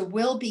there's a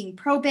will being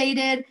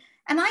probated,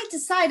 and I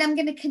decide I'm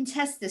going to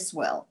contest this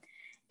will.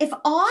 If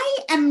I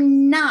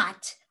am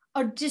not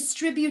a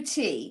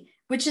distributee,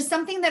 which is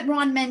something that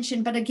Ron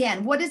mentioned, but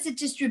again, what is a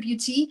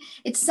distributee?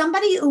 It's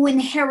somebody who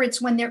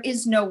inherits when there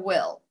is no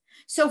will.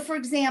 So for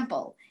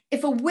example,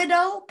 if a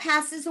widow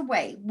passes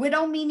away,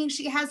 widow meaning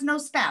she has no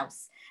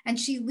spouse, and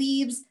she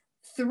leaves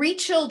 3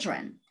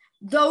 children,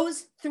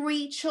 those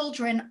 3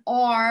 children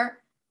are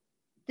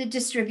the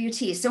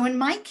distributee. So in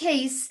my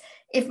case,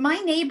 if my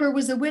neighbor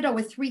was a widow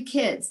with 3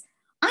 kids,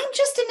 I'm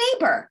just a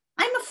neighbor.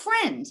 I'm a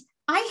friend.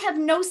 I have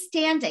no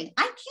standing.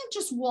 I can't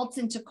just waltz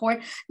into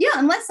court. Yeah,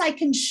 unless I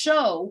can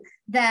show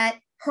that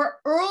her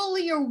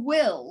earlier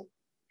will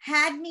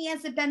had me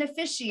as a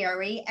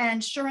beneficiary,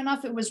 and sure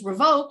enough, it was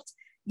revoked.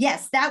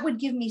 Yes, that would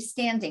give me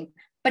standing.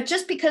 But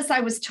just because I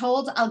was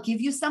told I'll give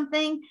you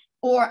something,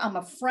 or I'm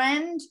a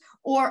friend,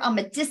 or I'm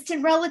a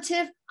distant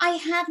relative, I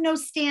have no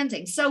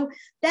standing. So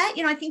that,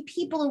 I think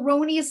people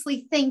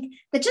erroneously think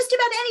that just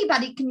about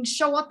anybody can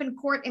show up in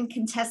court and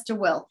contest a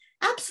will.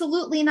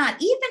 Absolutely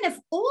not. Even if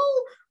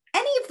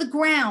any of the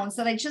grounds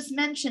that I just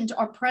mentioned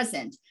are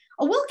present,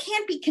 a will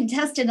can't be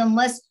contested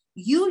unless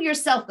you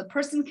yourself, the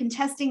person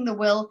contesting the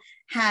will,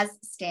 has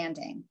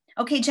standing.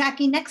 Okay,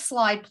 Jackie, next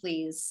slide,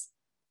 please.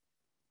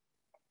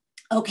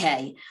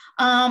 Okay,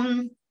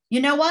 you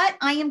know what?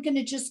 I am going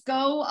to just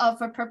go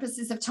for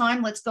purposes of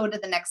time. Let's go to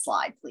the next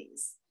slide,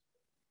 please.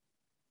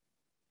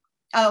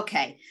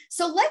 Okay,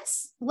 so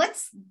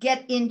let's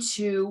get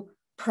into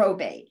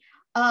probate.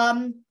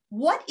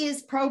 What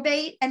is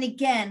probate? And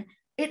again,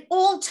 it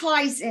all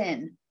ties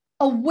in.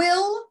 A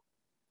will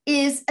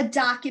is a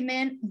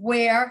document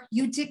where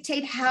you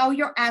dictate how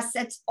your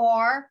assets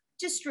are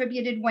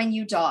distributed when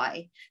you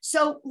die.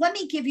 So let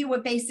me give you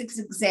a basic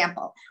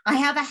example. I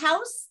have a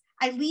house.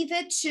 I leave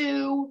it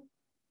to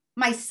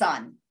my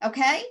son,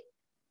 okay?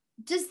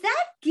 Does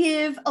that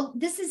give,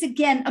 this is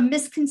again a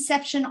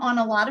misconception on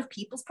a lot of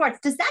people's parts.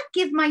 Does that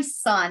give my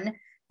son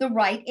the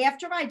right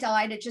after I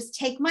die to just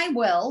take my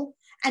will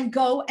and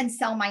go and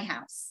sell my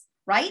house,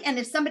 right? And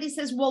if somebody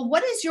says, well,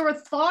 what is your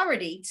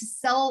authority to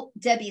sell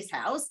Debbie's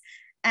house?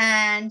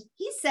 And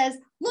he says,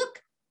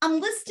 look, I'm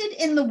listed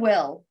in the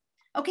will.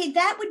 Okay,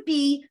 that would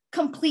be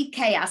complete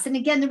chaos. And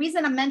again, the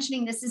reason I'm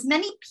mentioning this is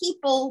many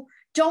people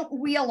don't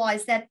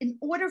realize that in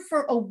order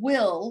for a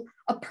will,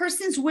 a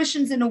person's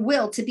wishes in a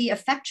will to be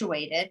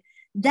effectuated,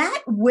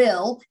 that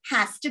will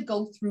has to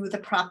go through the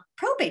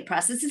probate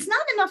process. It's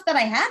not enough that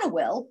I had a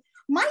will.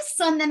 My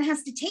son then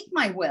has to take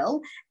my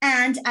will.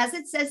 And as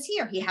it says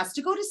here, he has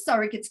to go to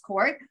surrogate's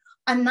court.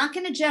 I'm not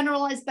going to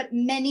generalize, but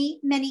many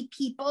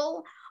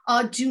people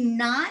do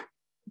not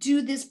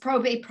do this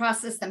probate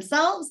process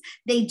themselves.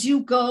 They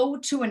do go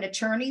to an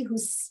attorney who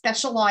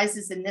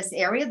specializes in this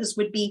area. This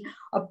would be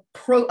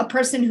a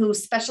person who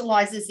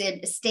specializes in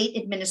estate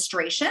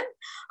administration.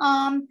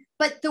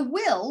 But the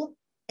will,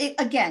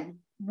 again,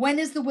 when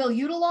is the will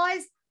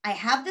utilized? I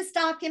have this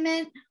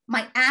document.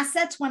 My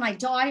assets when I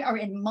die are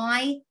in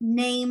my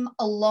name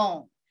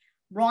alone.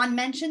 Ron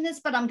mentioned this,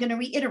 but I'm going to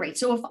reiterate.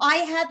 So if I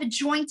have a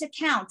joint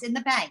account in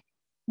the bank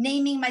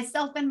naming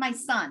myself and my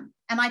son,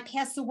 and I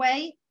pass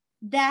away,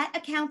 that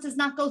account does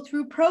not go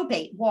through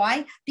probate.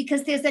 Why?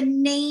 Because there's a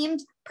named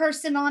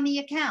person on the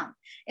account.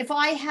 If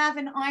I have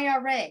an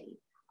IRA,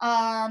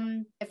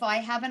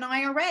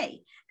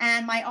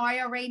 and my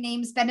IRA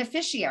names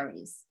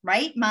beneficiaries,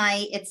 right?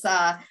 It's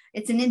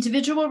an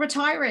individual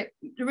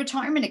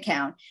retirement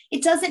account.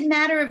 It doesn't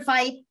matter if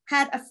I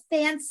had a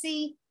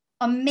fancy,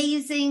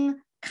 amazing,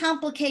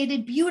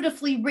 complicated,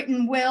 beautifully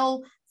written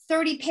will,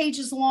 30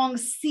 pages long,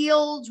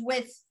 sealed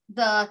with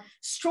the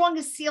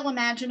strongest seal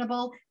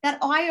imaginable. That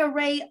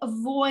IRA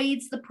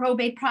avoids the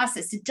probate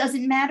process. It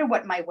doesn't matter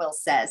what my will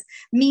says,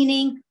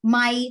 meaning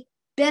my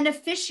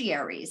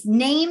beneficiaries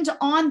named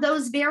on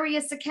those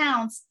various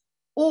accounts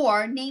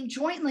or named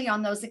jointly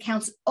on those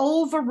accounts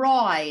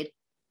override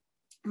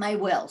my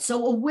will.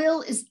 So a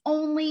will is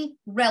only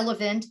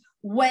relevant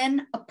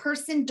when a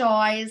person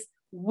dies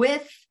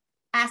with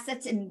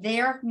assets in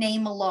their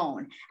name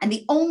alone. And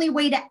the only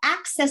way to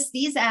access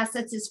these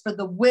assets is for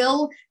the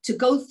will to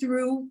go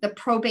through the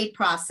probate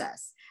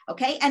process.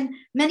 Okay. And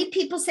many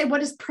people say,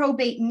 what does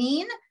probate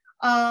mean?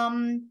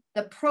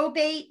 The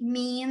probate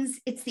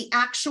means it's the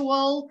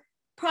actual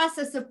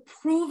process of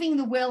proving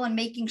the will and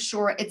making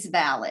sure it's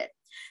valid.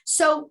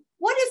 So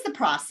what is the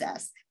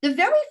process? The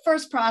very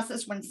first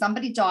process when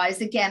somebody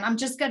dies, again, I'm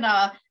just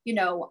gonna,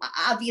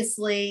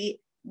 obviously,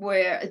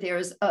 where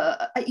there's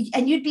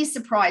and you'd be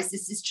surprised,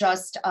 this is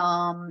just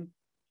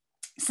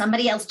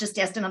somebody else just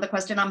asked another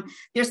question.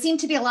 There seem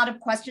to be a lot of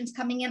questions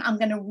coming in. I'm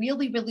going to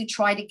really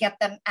try to get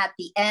them at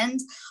the end.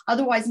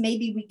 Otherwise,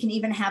 maybe we can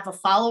even have a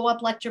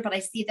follow-up lecture, but I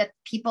see that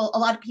a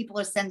lot of people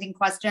are sending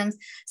questions.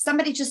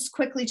 Somebody just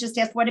quickly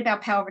asked, what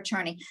about power of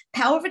attorney?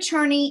 Power of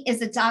attorney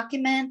is a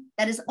document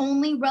that is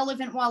only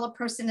relevant while a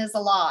person is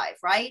alive,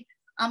 right?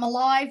 I'm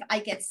alive, I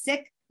get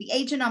sick. The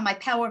agent on my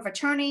power of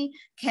attorney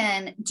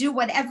can do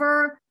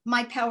whatever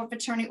my power of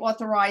attorney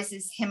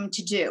authorizes him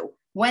to do.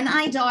 When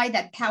I die,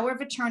 that power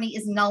of attorney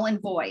is null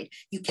and void.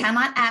 You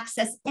cannot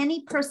access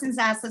any person's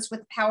assets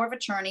with power of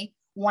attorney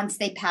once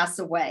they pass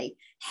away.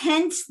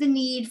 Hence the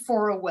need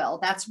for a will.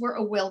 That's where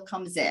a will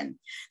comes in.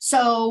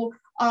 So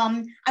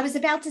I was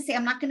about to say,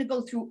 I'm not going to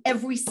go through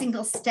every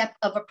single step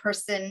of a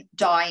person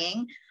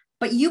dying,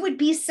 but you would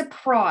be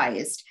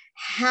surprised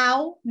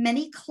how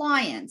many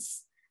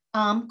clients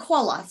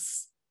call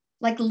us,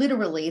 like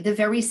literally the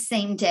very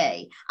same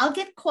day. I'll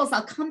get calls,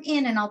 I'll come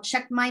in and I'll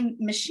check my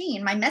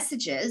machine, my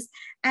messages,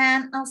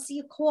 and I'll see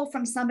a call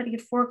from somebody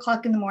at 4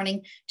 o'clock in the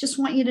morning. Just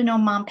want you to know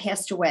mom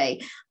passed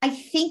away. I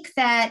think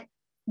that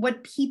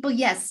what people,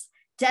 yes,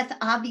 death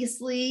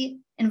obviously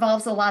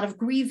involves a lot of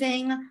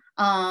grieving.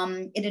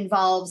 It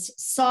involves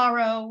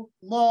sorrow,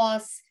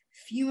 loss,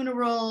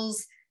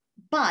 funerals,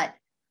 but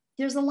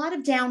there's a lot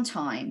of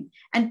downtime,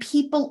 and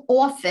people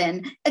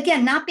often,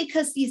 again, not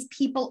because these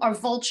people are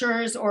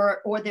vultures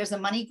or there's a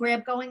money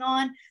grab going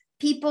on,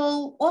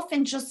 people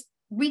often just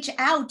reach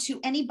out to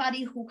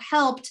anybody who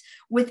helped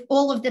with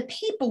all of the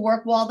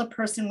paperwork while the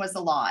person was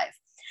alive.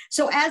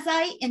 So as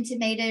I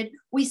intimated,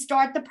 we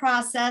start the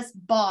process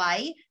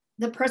by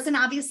the person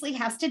obviously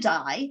has to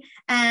die.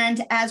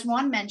 And as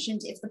Ron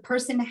mentioned, if the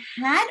person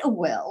had a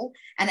will,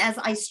 and as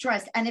I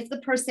stressed, and if the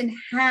person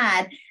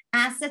had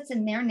assets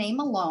in their name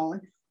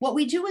alone, what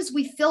we do is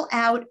we fill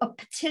out a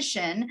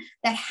petition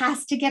that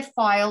has to get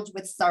filed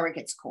with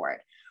surrogates court.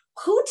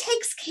 Who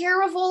takes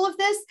care of all of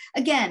this?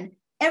 Again,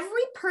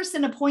 every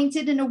person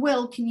appointed in a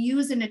will can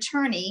use an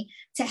attorney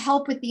to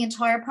help with the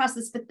entire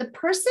process, but the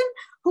person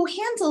who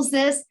handles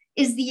this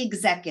is the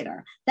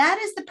executor.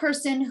 That's the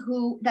person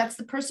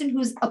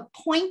who's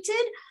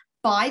appointed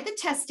by the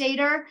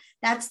testator.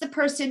 That's the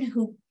person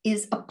who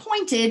is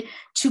appointed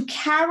to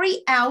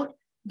carry out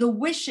the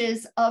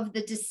wishes of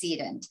the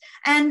decedent.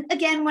 And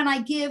again, when I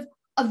give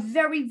a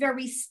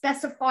very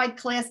specified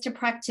class to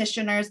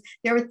practitioners,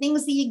 there are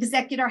things the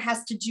executor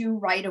has to do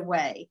right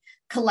away.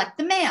 Collect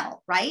the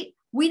mail, right?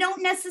 We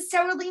don't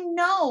necessarily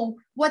know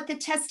what the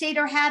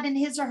testator had in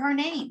his or her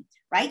name,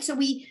 right? So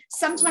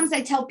sometimes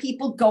I tell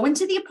people, go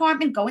into the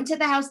apartment, go into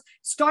the house,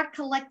 start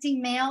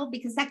collecting mail,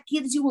 because that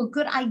gives you a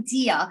good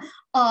idea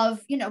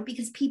of,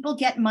 because people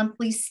get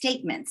monthly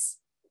statements.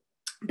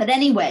 But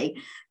anyway,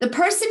 the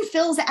person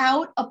fills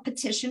out a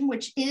petition,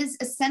 which is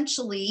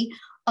essentially,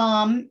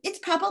 it's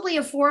probably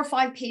a 4 or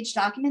 5 page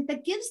document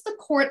that gives the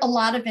court a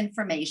lot of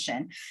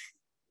information.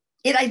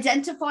 It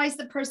identifies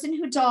the person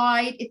who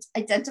died. It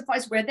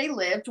identifies where they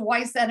lived. Why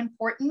is that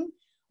important?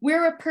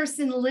 Where a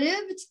person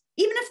lived,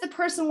 even if the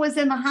person was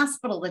in the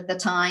hospital at the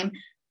time,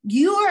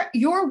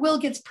 your will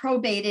gets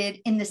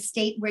probated in the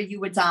state where you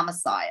were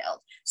domiciled.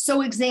 So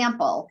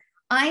example,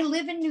 I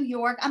live in New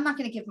York. I'm not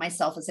going to give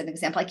myself as an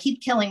example. I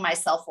keep killing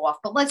myself off,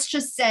 but let's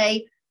just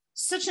say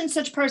such and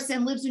such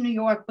person lives in New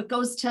York, but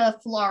goes to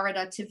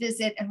Florida to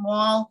visit. And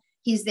while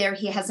he's there,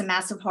 he has a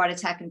massive heart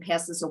attack and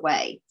passes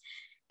away.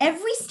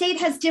 Every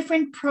state has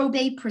different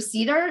probate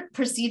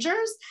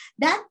procedures.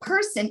 That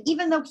person,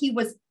 even though he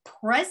was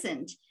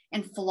present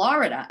in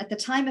Florida at the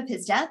time of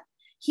his death,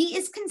 he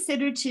is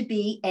considered to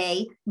be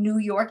a New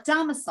York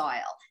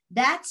domicile.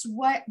 That's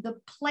what the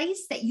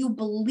place that you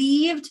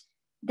believed,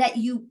 that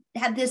you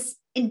had this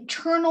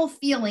internal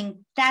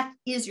feeling that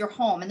is your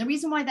home. And the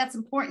reason why that's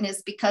important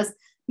is because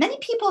many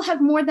people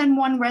have more than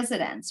one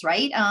residence,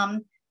 right?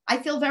 I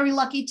feel very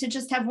lucky to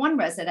just have one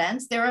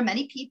residence. There are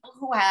many people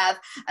who have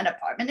an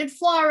apartment in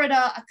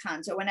Florida, a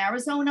condo in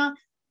Arizona.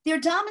 Their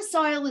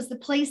domicile is the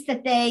place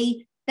that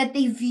they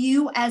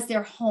view as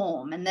their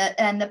home, and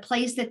the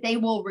place that they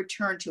will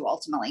return to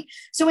ultimately.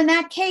 So in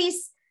that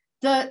case,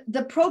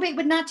 the probate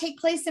would not take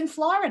place in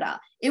Florida.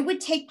 It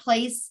would take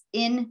place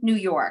in New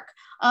York.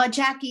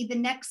 Jackie, the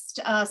next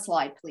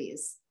slide,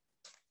 please.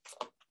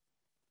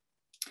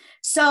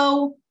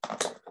 So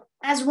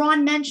as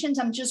Ron mentioned,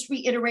 I'm just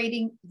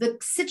reiterating, the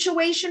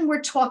situation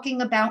we're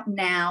talking about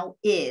now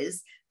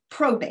is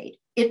probate.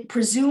 It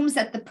presumes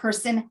that the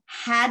person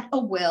had a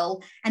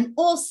will and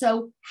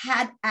also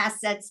had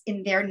assets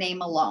in their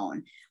name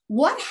alone.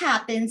 What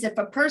happens if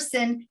a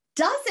person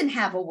doesn't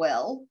have a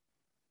will,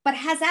 but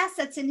has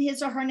assets in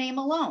his or her name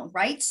alone,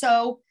 right?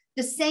 So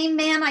the same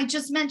man I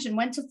just mentioned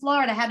went to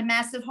Florida, had a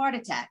massive heart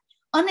attack.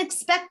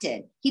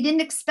 Unexpected. He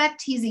didn't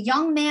expect, he's a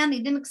young man, he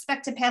didn't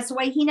expect to pass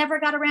away. He never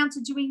got around to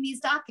doing these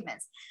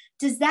documents.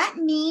 Does that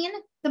mean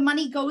his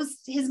money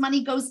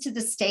goes to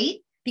the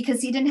state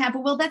because he didn't have a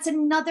will? That's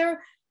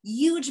another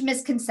huge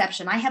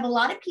misconception. I have a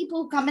lot of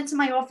people who come into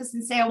my office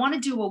and say, I want to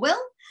do a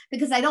will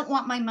because I don't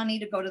want my money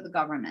to go to the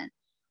government.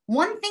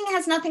 One thing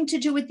has nothing to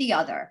do with the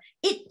other.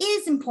 It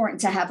is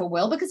important to have a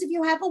will because if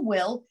you have a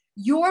will,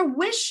 your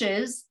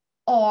wishes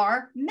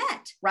are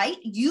met, right?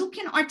 You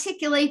can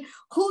articulate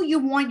who you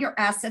want your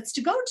assets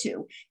to go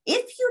to.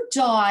 If you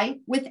die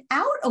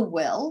without a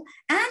will,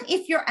 and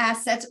if your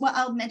assets, well,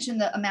 I'll mention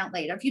the amount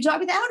later. If you die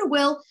without a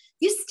will,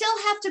 you still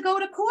have to go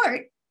to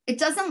court. It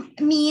doesn't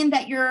mean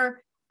that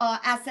your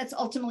assets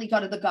ultimately go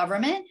to the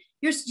government.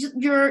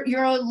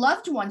 Your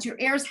loved ones, your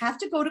heirs have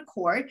to go to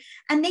court,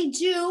 and they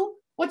do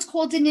what's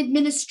called an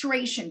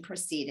administration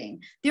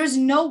proceeding. There's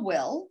no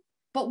will,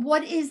 but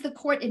what is the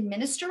court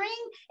administering?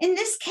 In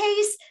this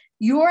case,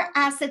 your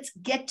assets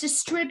get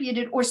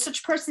distributed, or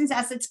such person's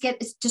assets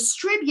get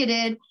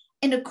distributed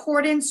in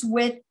accordance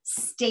with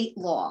state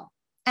law.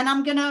 And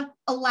I'm going to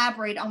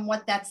elaborate on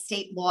what that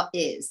state law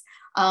is.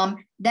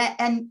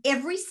 And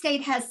every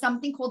state has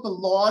something called the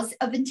laws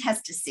of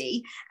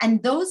intestacy,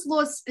 and those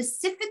laws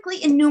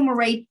specifically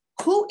enumerate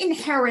who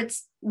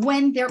inherits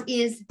when there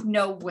is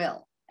no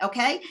will.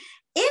 Okay,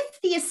 if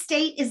the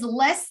estate is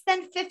less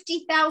than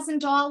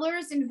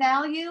 $50,000 in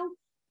value,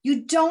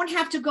 you don't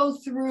have to go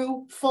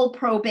through full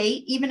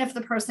probate, even if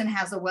the person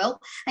has a will,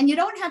 and you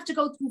don't have to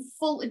go through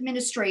full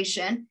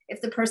administration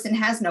if the person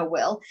has no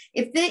will.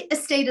 If the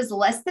estate is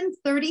less than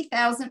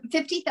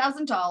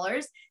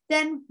 $50,000,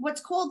 then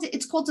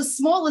it's called a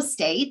small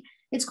estate.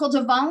 It's called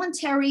a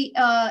voluntary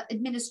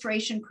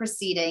administration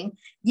proceeding.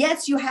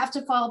 Yes, you have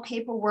to file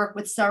paperwork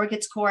with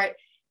surrogates court.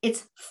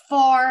 It's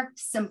far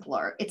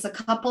simpler. It's a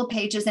couple of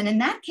pages. And in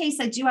that case,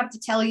 I do have to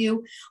tell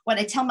you what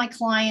I tell my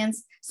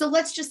clients. So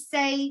let's just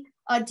say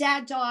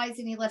dad dies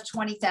and he left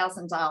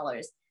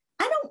 $20,000. I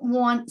don't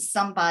want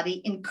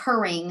somebody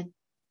incurring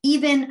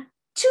even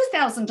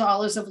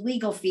 $2,000 of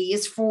legal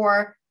fees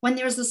for when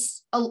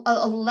there's a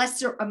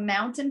lesser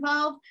amount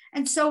involved.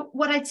 And so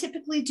what I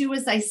typically do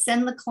is I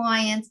send the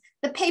clients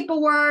the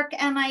paperwork,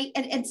 and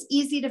it's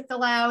easy to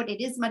fill out.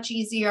 It is much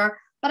easier,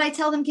 but I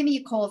tell them, give me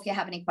a call if you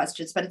have any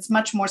questions, but it's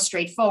much more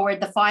straightforward.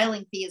 The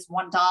filing fee is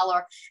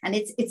 $1, and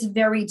it's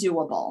very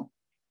doable.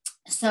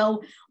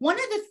 So one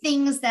of the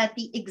things that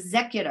the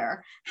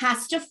executor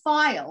has to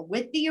file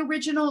with the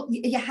original,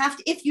 you have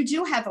to, if you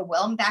do have a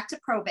will, and back to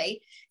probate,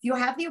 if you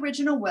have the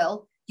original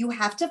will, you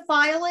have to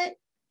file it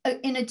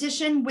in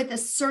addition with a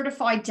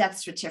certified death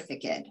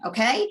certificate,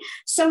 okay?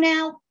 So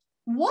now,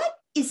 what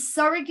is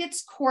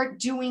surrogates court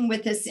doing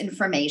with this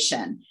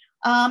information?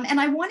 And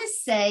I wanna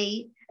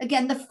say,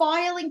 again, the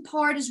filing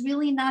part is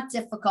really not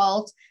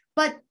difficult,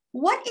 but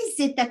what is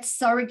it that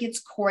surrogates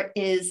court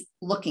is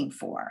looking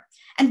for?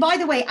 And by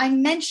the way, I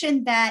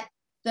mentioned that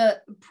the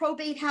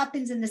probate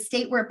happens in the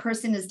state where a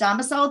person is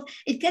domiciled.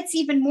 It gets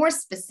even more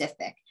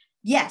specific.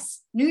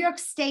 Yes, New York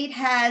State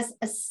has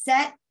a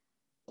set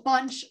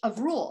bunch of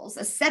rules,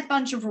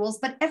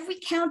 but every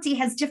county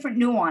has different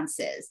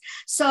nuances.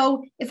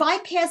 So if I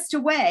passed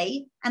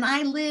away and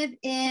I live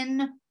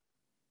in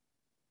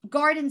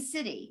Garden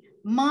City,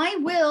 my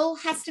will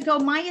has to go,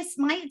 my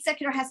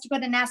executor has to go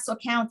to Nassau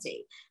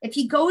County. If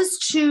he goes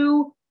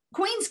to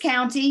Queens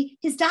County,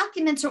 his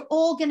documents are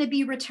all going to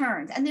be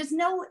returned. And there's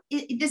no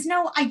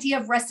idea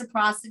of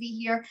reciprocity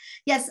here.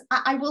 Yes,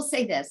 I will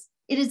say this.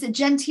 It is a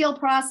genteel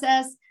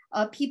process.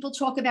 People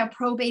talk about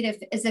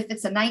probate as if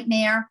it's a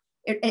nightmare.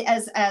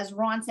 As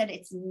Ron said,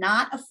 it's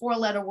not a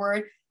 4-letter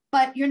word,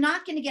 but you're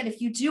not going to get,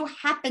 if you do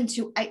happen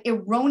to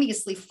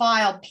erroneously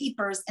file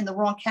papers in the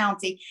wrong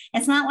county,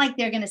 it's not like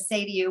they're going to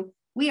say to you,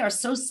 we are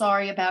so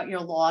sorry about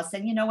your loss.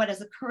 And you know what,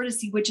 as a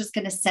courtesy, we're just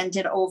going to send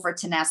it over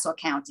to Nassau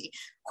County.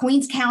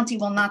 Queens County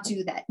will not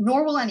do that,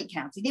 nor will any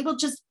county. They will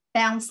just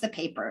bounce the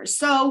papers.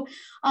 So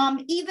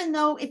even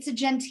though it's a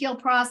genteel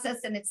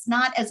process and it's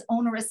not as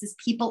onerous as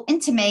people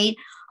intimate,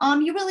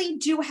 you really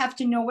do have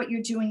to know what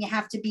you're doing. You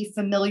have to be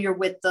familiar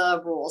with the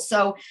rules.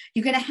 So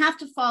you're going to have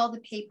to file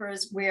the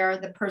papers where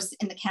the person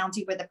in the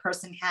county where the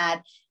person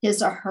had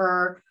his or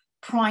her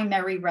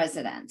primary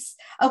residence.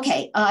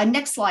 Okay,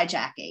 next slide,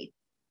 Jackie.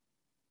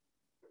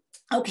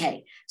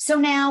 Okay, so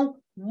now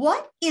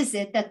what is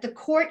it that the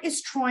court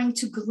is trying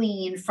to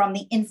glean from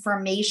the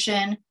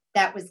information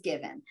that was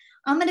given?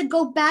 I'm going to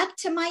go back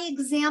to my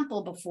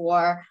example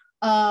before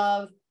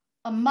of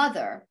a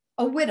mother,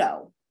 a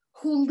widow,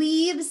 who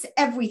leaves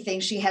everything.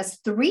 She has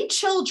 3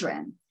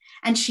 children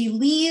and she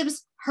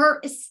leaves her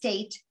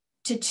estate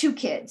to 2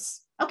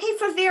 kids, okay,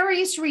 for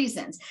various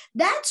reasons.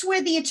 That's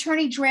where the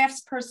attorney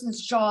drafts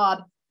person's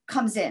job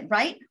comes in,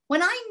 right?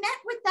 When I met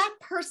with that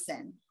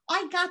person,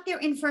 I got their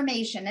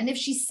information. And if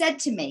she said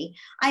to me,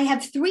 I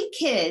have 3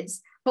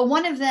 kids, but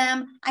one of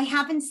them I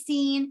haven't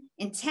seen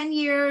in 10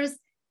 years,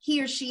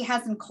 he or she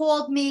hasn't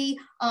called me.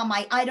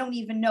 I don't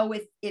even know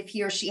if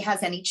he or she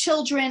has any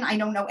children. I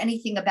don't know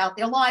anything about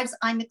their lives.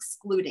 I'm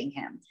excluding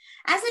him.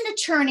 As an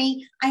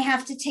attorney, I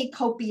have to take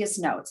copious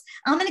notes.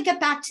 I'm going to get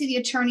back to the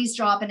attorney's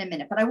job in a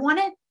minute, but I want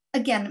to,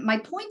 again, my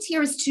point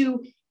here is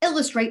to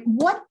illustrate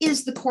what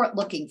is the court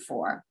looking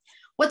for.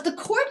 What the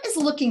court is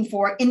looking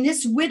for in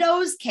this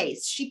widow's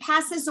case, she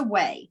passes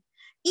away.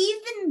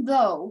 Even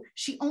though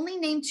she only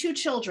named 2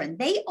 children,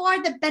 they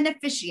are the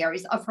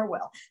beneficiaries of her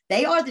will.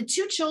 They are the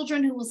 2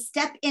 children who will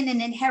step in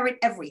and inherit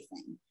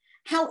everything.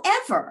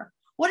 However,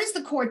 what does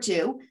the court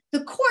do?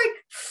 The court,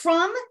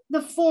 from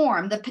the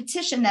form, the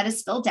petition that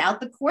is filled out,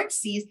 the court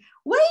sees,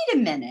 wait a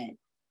minute.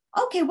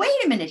 Okay,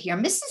 wait a minute here.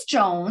 Mrs.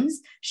 Jones,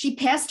 she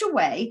passed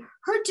away.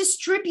 Her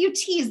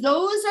distributees,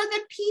 those are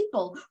the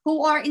people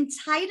who are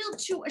entitled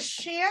to a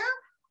share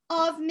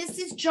of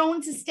Mrs.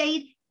 Jones'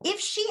 estate if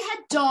she had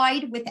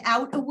died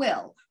without a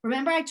will.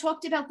 Remember, I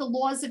talked about the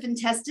laws of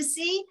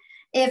intestacy.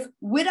 If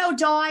widow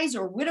dies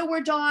or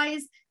widower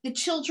dies, the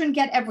children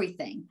get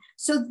everything.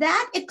 So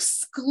that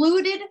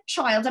excluded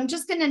child, I'm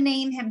just going to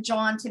name him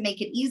John to make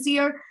it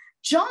easier.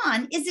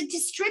 John is a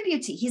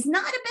distributee. He's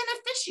not a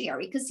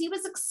beneficiary because he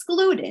was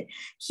excluded.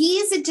 He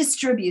is a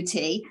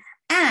distributee.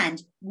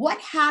 And what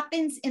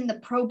happens in the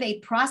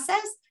probate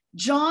process?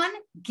 John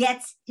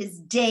gets his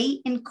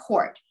day in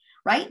court,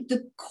 right?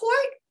 The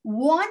court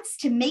wants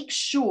to make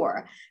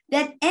sure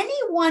that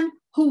anyone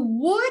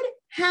who would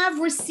have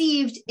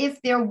received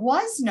if there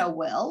was no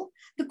will,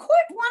 the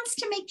court wants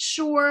to make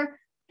sure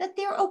that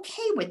they're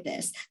okay with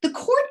this. The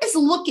court is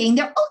looking,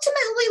 they're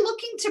ultimately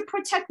looking to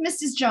protect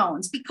Mrs.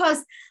 Jones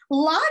because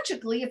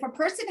logically, if a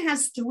person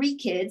has 3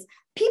 kids,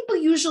 people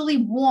usually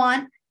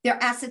want their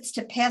assets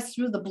to pass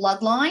through the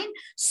bloodline.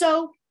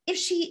 So if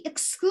she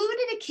excluded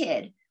a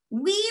kid,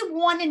 we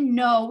want to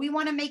know, we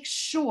want to make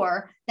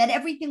sure that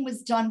everything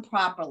was done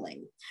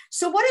properly.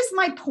 So what is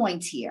my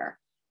point here?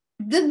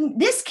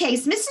 This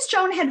case, Mrs.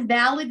 Jones had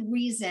valid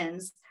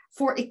reasons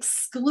for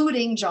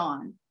excluding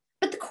John,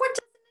 but the court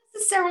doesn't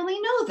necessarily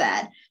know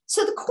that.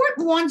 So the court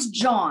wants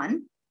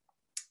John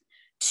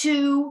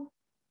to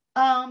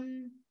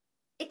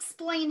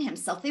explain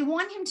himself. They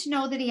want him to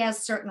know that he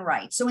has certain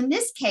rights. So in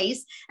this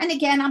case, and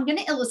again, I'm going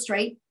to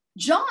illustrate,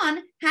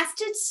 John has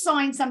to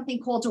sign something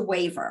called a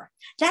waiver.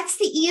 That's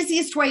the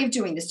easiest way of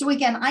doing this. So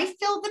again, I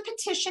fill the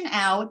petition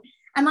out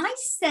and I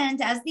send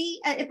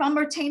if I'm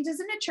retained as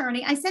an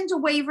attorney, I send a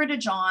waiver to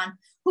John,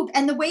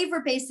 and the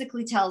waiver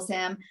basically tells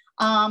him,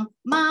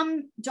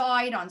 mom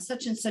died on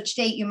such and such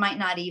date, you might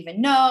not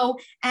even know.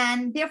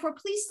 And therefore,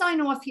 please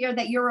sign off here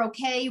that you're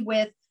okay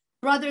with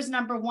brothers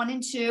number 1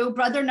 and 2,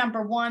 brother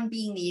number 1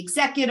 being the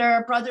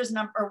executor, brothers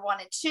number 1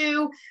 and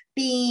 2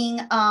 being,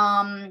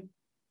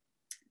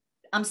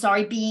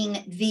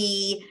 being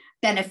the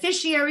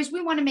beneficiaries.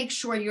 We want to make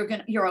sure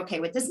you're okay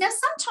with this. Now,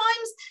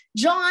 sometimes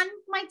John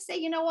might say,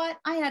 you know what?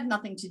 I had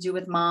nothing to do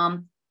with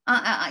mom.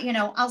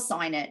 I'll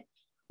sign it.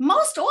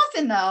 Most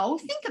often though,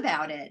 think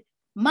about it.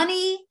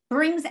 Money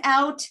brings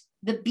out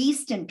the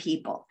beast in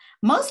people.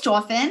 Most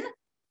often, or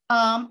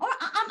I'm not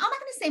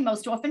going to say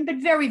most often, but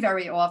very,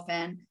 very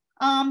often,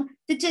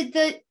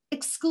 the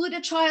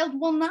excluded child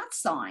will not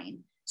sign.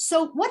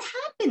 So what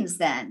happens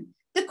then?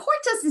 The court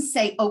doesn't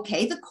say,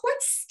 okay, the court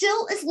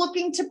still is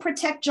looking to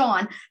protect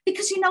John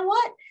because you know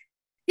what?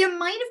 There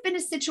might have been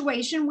a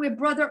situation where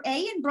brother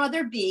A and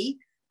brother B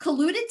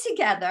colluded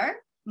together.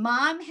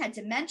 Mom had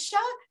dementia.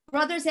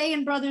 Brothers A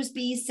and brothers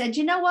B said,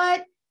 you know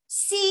what?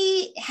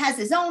 C has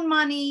his own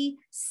money.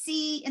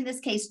 C, in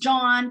this case,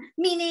 John,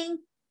 meaning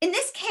in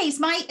this case,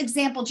 my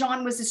example,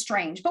 John was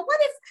estranged. But what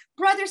if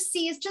brother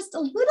C is just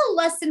a little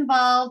less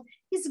involved?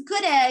 He's a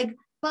good egg,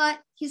 but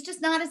he's just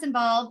not as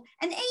involved.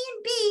 And A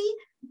and B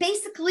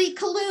basically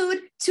collude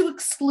to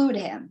exclude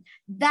him.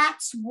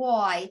 That's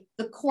why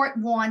the court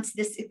wants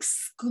this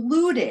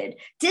excluded,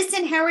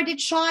 disinherited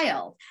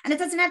child. And it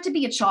doesn't have to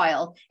be a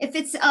child. If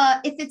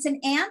it's an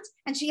aunt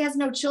and she has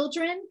no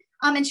children,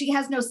 and she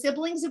has no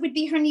siblings, it would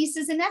be her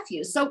nieces and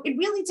nephews. So it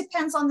really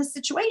depends on the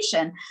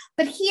situation.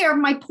 But here,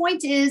 my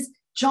point is,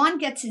 John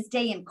gets his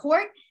day in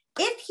court.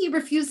 If he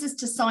refuses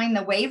to sign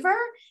the waiver,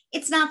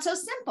 it's not so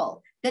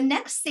simple. The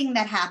next thing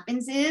that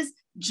happens is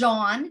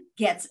John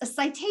gets a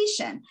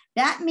citation.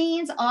 That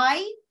means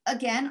I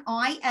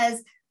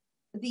as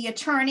the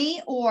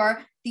attorney,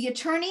 or the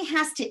attorney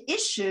has to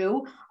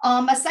issue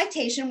a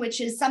citation, which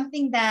is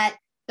something that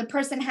the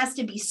person has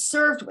to be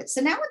served with.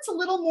 So now it's a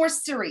little more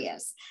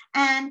serious.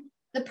 And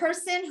the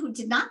person who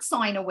did not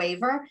sign a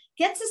waiver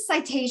gets a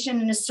citation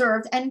and is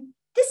served. And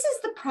this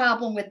is the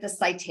problem with the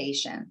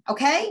citation,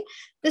 okay?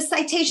 The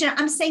citation,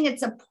 I'm saying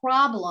it's a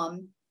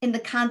problem in the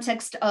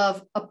context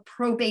of a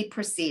probate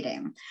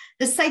proceeding.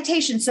 The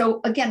citation,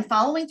 so again,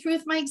 following through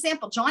with my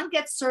example, John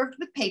gets served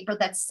with paper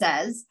that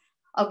says,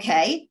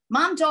 okay,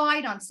 mom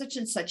died on such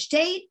and such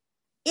date.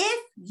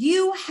 If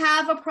you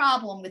have a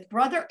problem with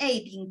brother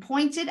A being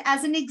appointed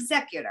as an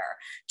executor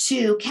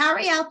to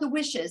carry out the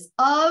wishes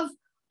of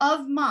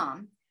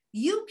mom,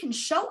 you can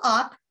show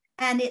up,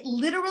 and it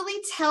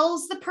literally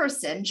tells the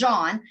person,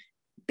 John,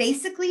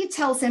 basically it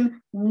tells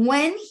him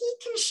when he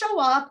can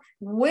show up,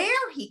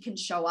 where he can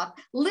show up,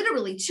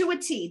 literally to a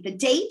T, the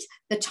date,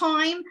 the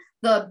time,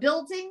 the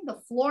building,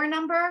 the floor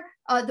number,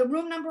 the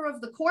room number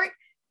of the court.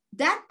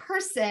 That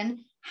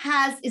person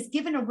is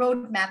given a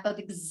roadmap of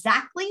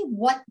exactly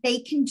what they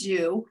can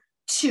do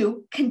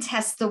to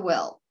contest the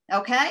will,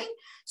 okay?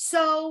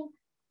 So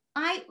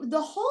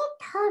the whole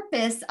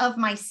purpose of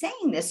my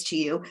saying this to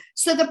you,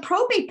 so the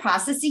probate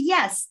process,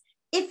 yes,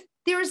 if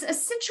there's a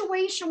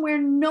situation where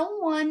no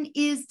one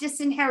is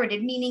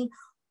disinherited, meaning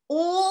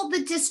all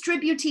the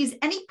distributees,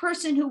 any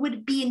person who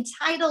would be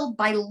entitled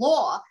by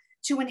law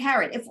to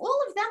inherit, if all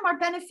of them are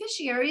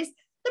beneficiaries,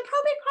 the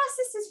probate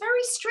process is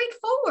very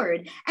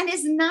straightforward and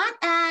is not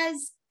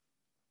as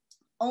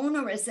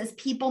onerous as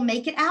people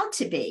make it out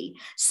to be.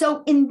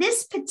 So in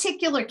this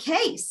particular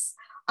case,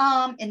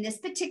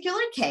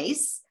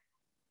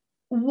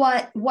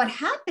 what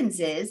happens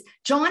is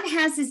John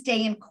has his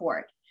day in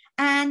court,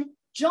 and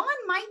John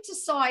might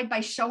decide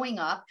by showing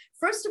up.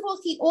 First of all,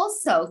 he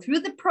also, through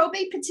the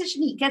probate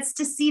petition, he gets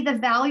to see the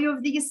value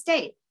of the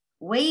estate.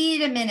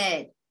 Wait a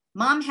minute,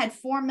 mom had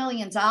 $4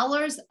 million.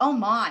 Oh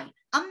my,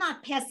 I'm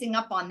not passing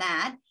up on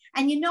that.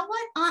 And you know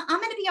what? I'm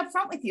going to be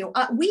upfront with you.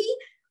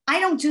 I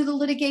don't do the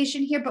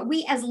litigation here, but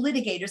we as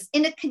litigators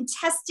in a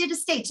contested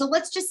estate. So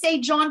let's just say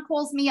John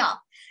calls me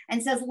up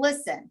and says,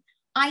 listen,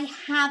 I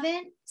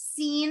haven't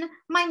seen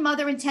my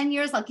mother in 10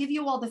 years. I'll give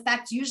you all the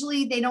facts.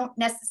 Usually they don't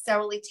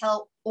necessarily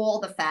tell all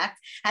the facts.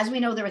 As we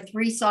know, there are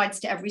 3 sides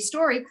to every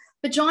story,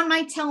 but John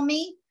might tell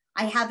me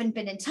I haven't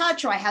been in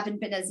touch, or I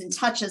haven't been as in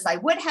touch as I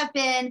would have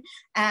been.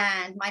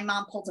 And my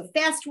mom pulled a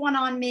fast one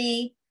on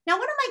me. Now,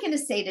 what am I going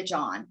to say to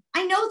John?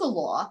 I know the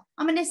law.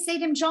 I'm going to say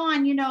to him,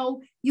 John, you know,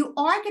 you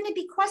are going to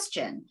be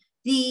questioned.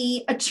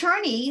 The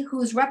attorney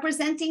who's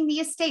representing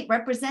the estate,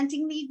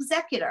 representing the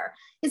executor,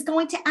 is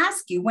going to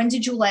ask you, when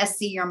did you last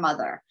see your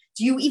mother?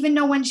 Do you even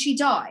know when she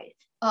died?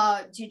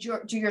 Do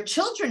your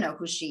children know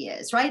who she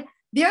is, right?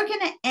 They're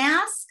going to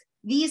ask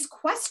these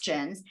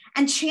questions,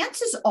 and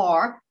chances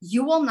are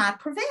you will not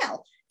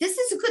prevail. This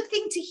is a good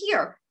thing to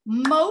hear.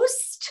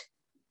 Most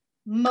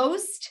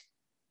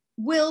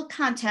will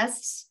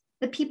contests,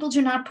 the people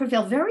do not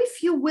prevail. Very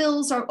few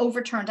wills are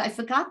overturned. I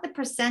forgot the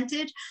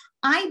percentage.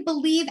 I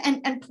believe,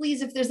 and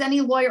please, if there's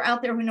any lawyer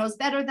out there who knows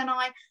better than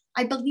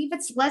I believe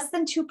it's less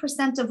than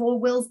 2% of all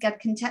wills get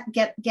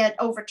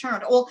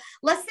overturned, or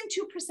less than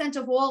 2%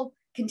 of all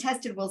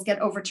contested wills get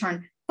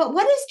overturned. But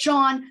what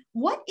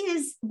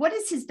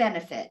is his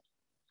benefit?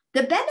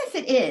 The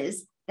benefit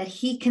is that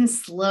he can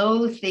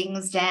slow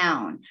things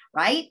down,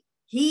 right?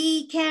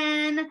 He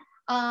can,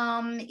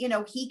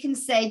 he can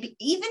say,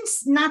 even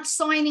not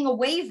signing a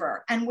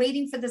waiver and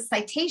waiting for the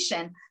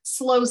citation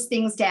slows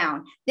things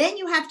down. Then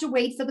you have to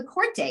wait for the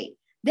court date.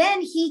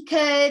 Then he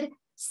could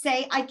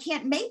say, I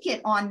can't make it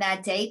on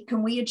that date.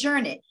 Can we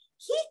adjourn it?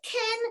 He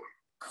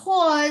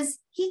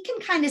can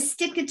kind of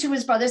stick it to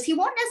his brothers. He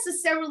won't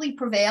necessarily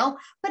prevail,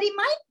 but he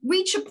might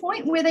reach a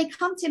point where they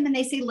come to him and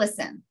they say,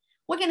 listen,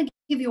 we're going to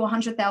give you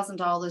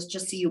 $100,000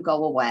 just so you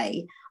go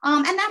away.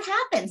 And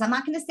that happens. I'm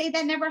not going to say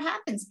that never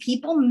happens.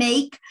 People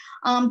make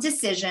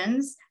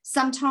decisions.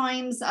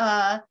 Sometimes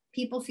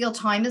people feel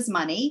time is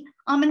money.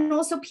 And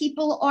also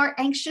people are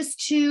anxious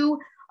to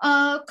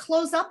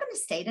close up an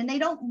estate, and they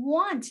don't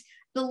want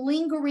the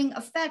lingering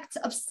effects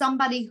of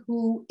somebody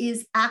who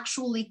is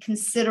actually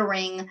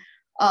considering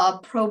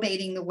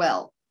probating the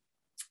will.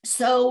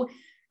 So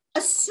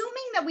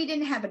assuming that we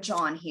didn't have a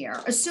John here,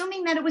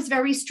 assuming that it was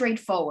very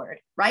straightforward,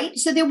 right?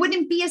 So there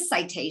wouldn't be a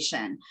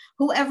citation.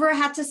 Whoever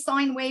had to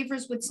sign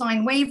waivers would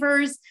sign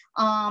waivers.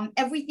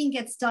 Everything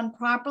gets done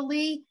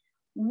properly.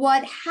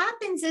 what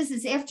happens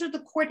is after the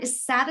court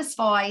is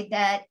satisfied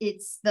that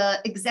the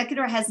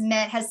executor has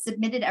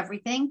submitted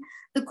everything,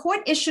 the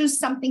court issues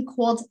something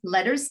called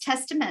letters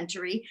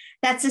testamentary.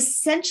 That's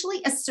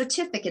essentially a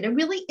certificate. It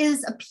really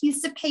is a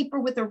piece of paper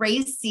with a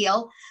raised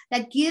seal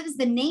that gives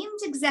the named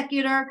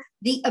executor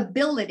the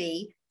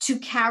ability to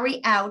carry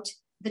out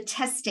the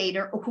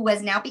testator, who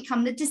has now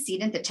become the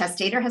decedent. The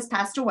testator has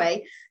passed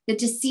away, the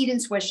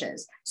decedent's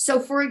wishes. So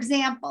for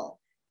example,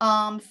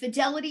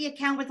 fidelity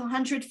account with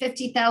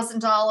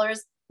 $150,000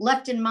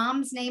 left in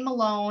mom's name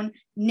alone,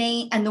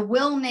 and the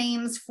will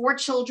names 4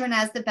 children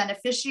as the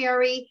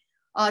beneficiary,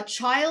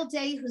 child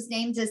day who's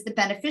named as the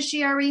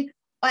beneficiary,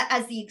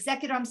 as the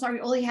executor, I'm sorry,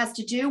 all he has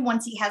to do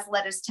once he has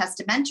letters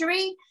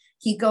testamentary,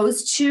 he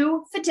goes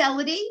to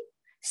fidelity,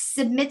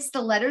 submits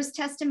the letters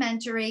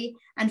testamentary,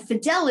 and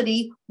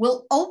fidelity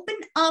will open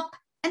up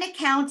an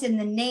account in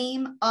the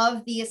name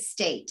of the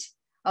estate,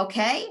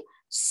 okay?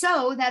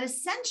 So that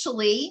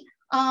essentially,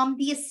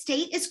 the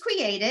estate is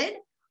created.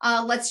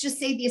 Let's just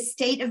say the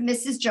estate of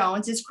Mrs.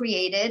 Jones is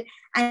created,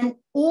 and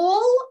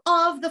all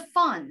of the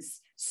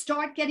funds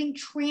start getting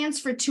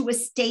transferred to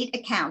estate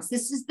accounts.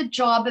 This is the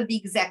job of the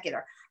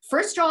executor.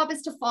 First job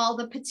is to file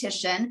the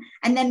petition,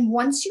 and then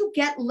once you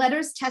get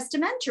letters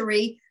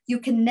testamentary, you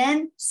can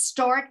then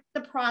start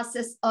the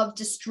process of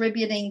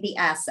distributing the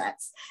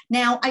assets.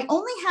 Now, I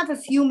only have a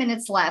few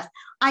minutes left.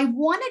 I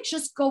want to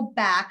just go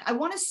back. I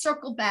want to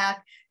circle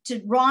back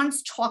to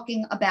Ron's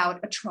talking about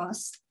a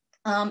trust.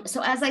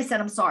 So as I said,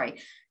 I'm sorry,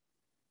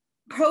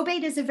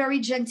 probate is a very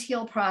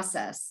genteel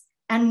process.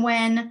 And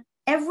when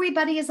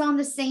everybody is on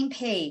the same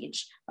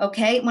page,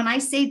 okay, when I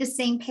say the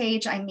same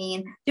page, I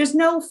mean, there's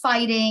no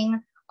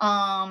fighting,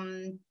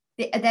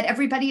 that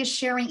everybody is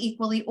sharing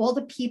equally. All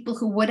the people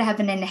who would have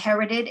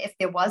inherited if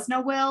there was no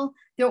will,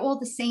 they're all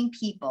the same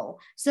people,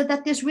 so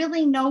that there's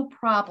really no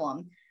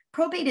problem.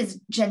 Probate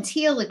is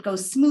genteel, it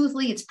goes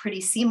smoothly, it's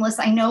pretty seamless.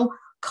 I know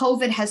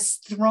COVID has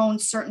thrown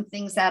certain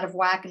things out of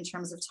whack in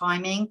terms of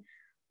timing,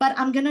 but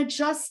I'm going to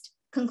just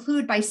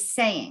conclude by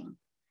saying,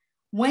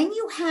 when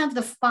you have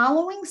the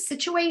following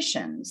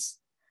situations,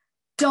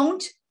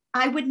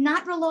 I would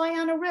not rely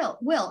on a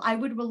will. I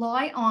would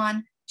rely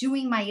on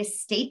doing my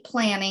estate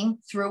planning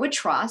through a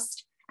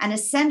trust, and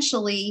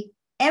essentially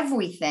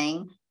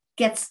everything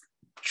gets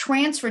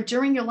transferred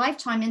during your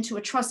lifetime into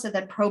a trust so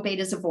that probate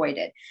is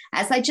avoided.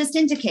 As I just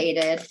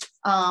indicated,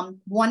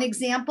 one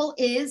example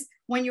is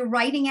when you're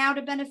writing out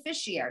a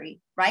beneficiary,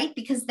 right?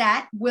 Because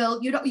that will,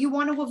 you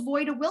want to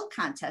avoid a will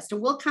contest. A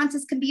will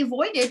contest can be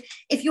avoided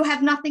if you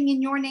have nothing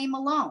in your name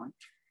alone.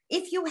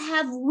 If you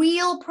have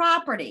real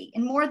property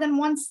in more than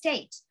one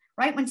state,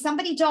 right? When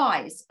somebody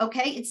dies,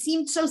 okay, it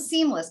seemed so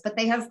seamless, but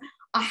they have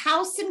a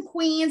house in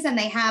Queens and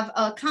they have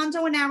a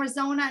condo in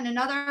Arizona and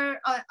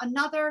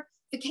another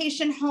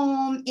vacation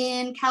home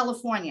in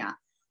California.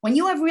 When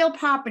you have real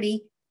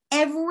property,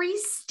 every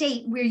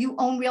state where you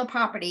own real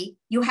property,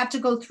 you have to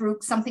go through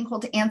something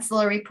called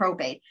ancillary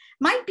probate.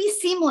 Might be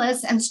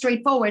seamless and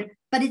straightforward,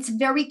 but it's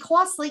very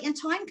costly and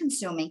time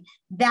consuming.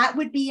 That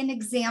would be an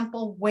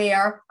example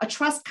where a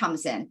trust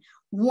comes in.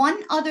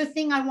 One other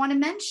thing I want to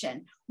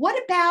mention,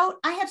 what about,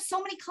 I have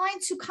so many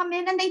clients who come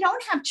in and they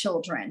don't have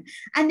children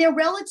and their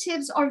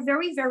relatives are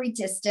very, very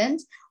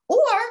distant, or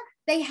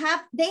they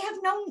have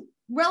no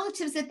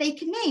relatives that they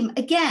can name.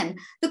 Again,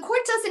 the court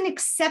doesn't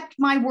accept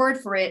my word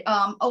for it.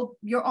 Oh,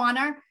 Your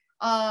Honor,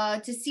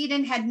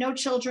 decedent had no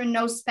children,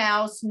 no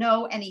spouse,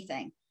 no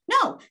anything.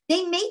 No,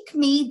 they make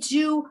me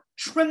do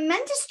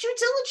tremendous due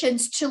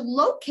diligence to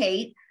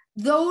locate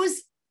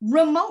those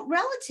remote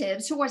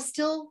relatives who are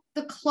still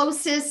the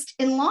closest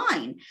in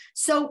line.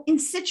 So in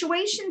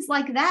situations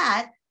like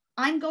that,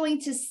 I'm going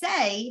to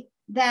say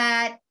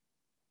that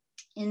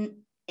in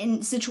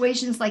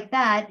situations like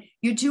that,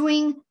 you're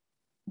doing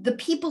the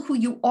people who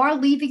you are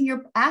leaving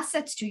your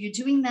assets to, you're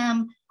doing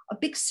them a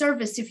big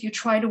service if you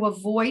try to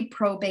avoid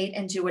probate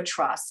and do a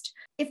trust.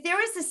 If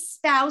there is a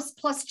spouse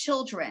plus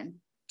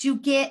children, do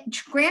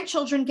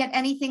grandchildren get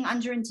anything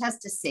under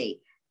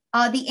intestacy?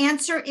 The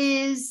answer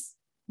is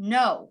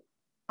no.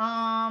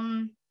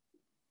 The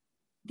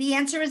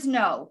answer is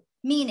no,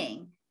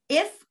 meaning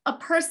if a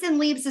person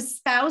leaves a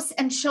spouse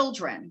and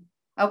children,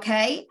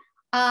 okay,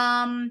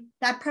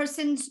 the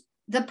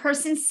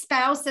person's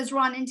spouse, as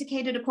Ron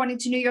indicated, according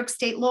to New York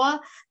state law,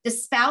 the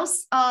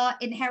spouse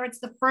inherits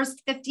the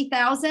first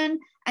 $50,000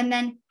 and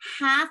then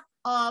half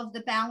of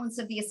the balance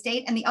of the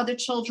estate, and the other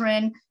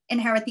children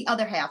inherit the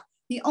other half.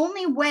 The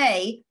only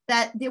way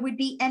that there would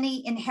be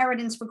any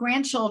inheritance for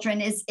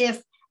grandchildren is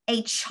if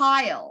a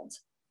child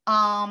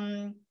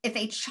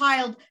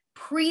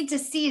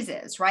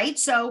predeceases, right?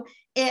 So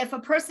if a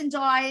person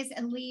dies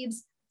and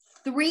leaves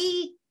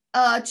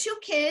two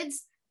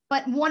kids,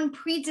 but one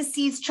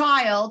predeceased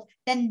child,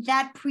 then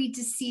that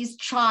predeceased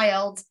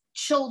child's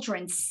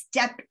children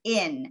step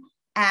in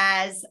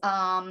as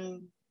a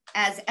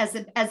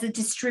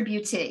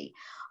distributee.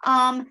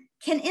 Can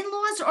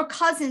in-laws or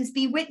cousins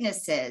be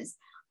witnesses?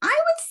 I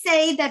would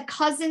say that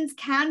cousins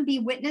can be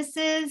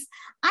witnesses.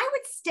 I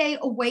would stay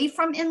away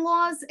from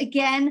in-laws.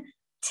 Again,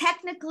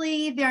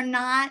 technically they're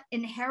not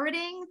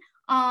inheriting,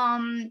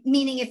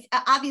 meaning if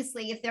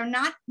obviously if they're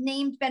not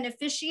named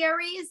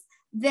beneficiaries,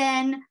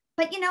 then,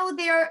 but you know,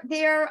 their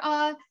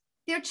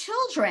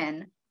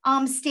children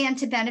stand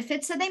to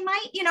benefit. So they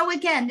might, you know,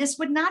 again, this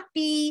would not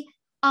be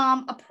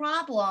a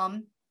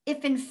problem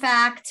if in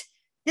fact,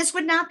 there's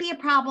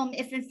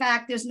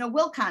no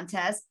will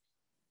contest.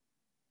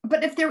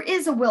 But if there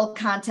is a will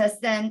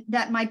contest, then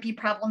that might be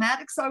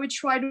problematic. So I would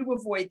try to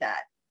avoid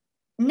that.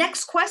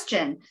 Next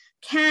question.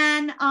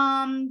 Can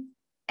a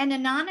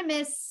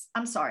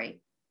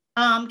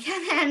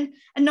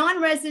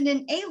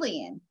non-resident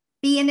alien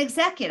be an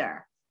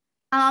executor?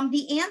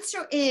 The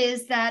answer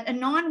is that a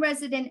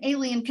non-resident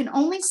alien can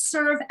only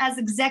serve as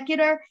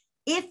executor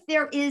if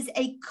there is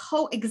a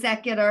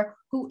co-executor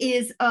who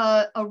is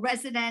a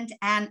resident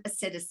and a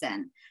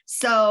citizen.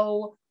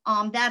 So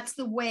that's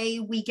the way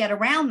we get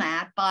around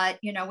that, but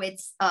you know,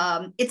 it's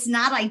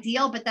not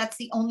ideal, but that's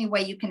the only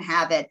way you can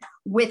have it,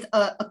 with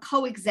a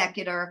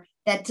co-executor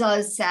that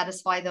does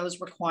satisfy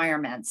those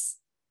requirements.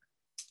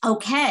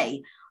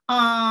 Okay.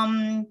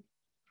 Now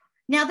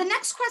the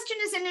next question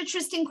is an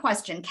interesting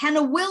question. Can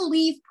a will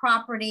leave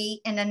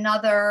property in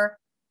another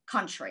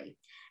country?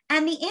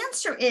 And the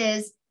answer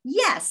is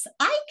yes.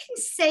 I can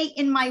say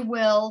in my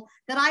will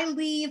that I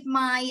leave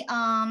my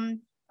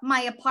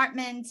my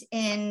apartment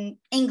in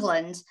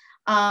England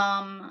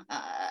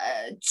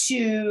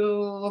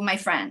to my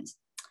friend.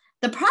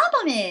 The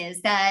problem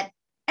is that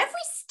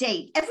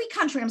every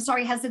country,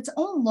 has its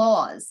own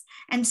laws.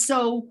 And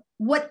so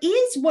what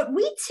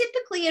we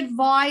typically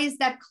advise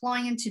that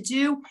client to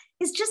do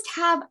is just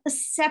have a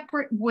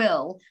separate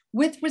will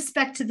with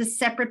respect to the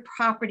separate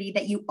property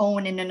that you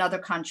own in another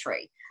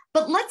country.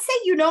 But let's say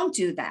you don't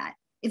do that.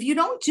 If you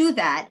don't do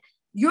that,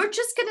 you're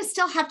just going to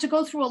still have to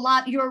go through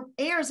your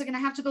heirs are going to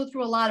have to go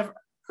through a lot of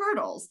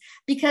hurdles,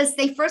 because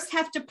they first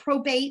have to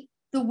probate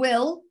the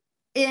will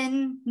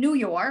in New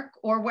York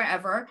or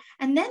wherever,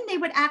 and then they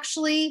would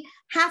actually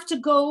have to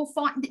go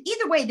find,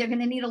 either way, they're going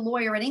to need a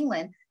lawyer in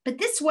England, but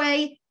this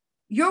way,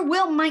 your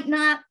will might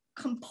not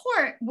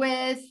comport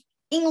with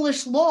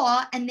English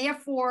law, and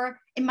therefore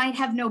it might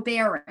have no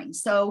bearing.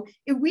 So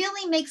it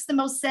really makes the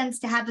most sense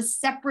to have a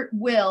separate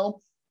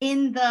will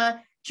in the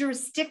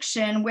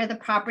jurisdiction where the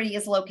property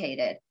is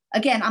located.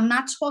 Again, I'm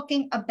not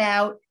talking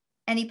about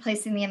any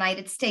place in the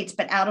United States,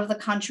 but out of the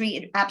country,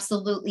 it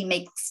absolutely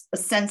makes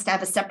sense to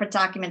have a separate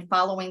document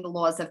following the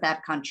laws of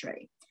that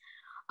country.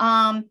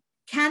 Can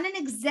an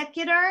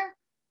executor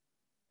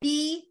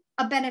be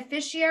a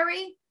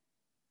beneficiary?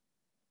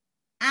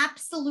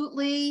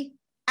 Absolutely,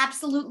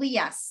 absolutely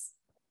yes,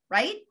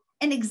 right?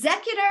 An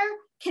executor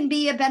can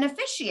be a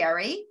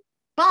beneficiary,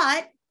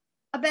 but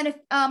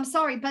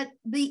but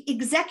the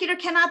executor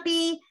cannot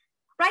be,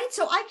 right?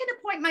 So I can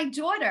appoint my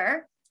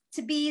daughter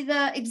to be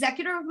the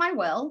executor of my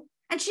will,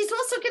 and she's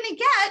also going to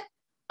get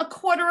a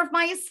quarter of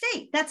my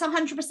estate. That's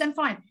 100%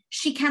 fine.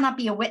 She cannot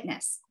be a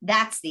witness.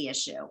 That's the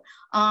issue.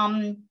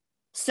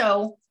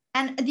 So,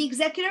 and the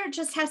executor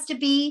just has to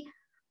be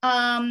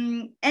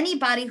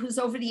anybody who's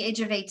over the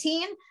age of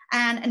 18,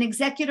 and an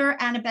executor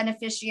and a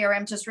beneficiary,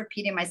 I'm just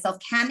repeating myself,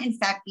 can in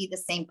fact be the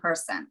same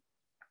person.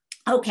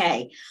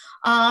 Okay,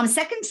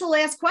 second to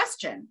last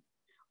question.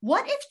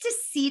 What if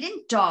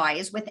decedent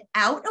dies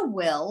without a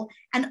will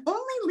and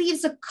only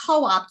leaves a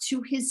co-op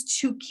to his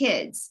 2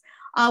 kids?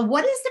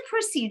 What is the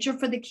procedure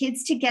for the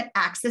kids to get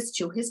access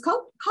to his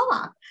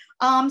co-op?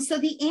 So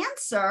the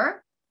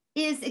answer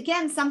is,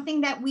 again,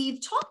 something that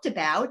we've talked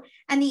about.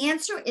 And the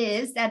answer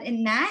is that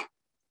in that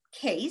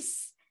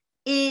case,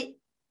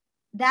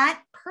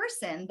 that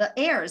person, the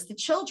heirs, the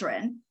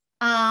children,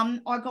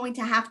 are going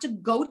to have to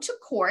go to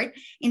court.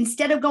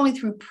 Instead of going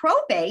through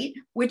probate,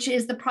 which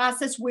is the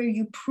process where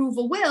you prove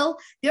a will,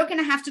 they're going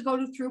to have to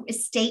go through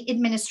estate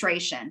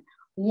administration.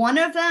 One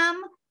of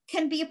them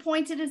can be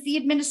appointed as the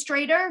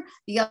administrator.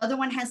 The other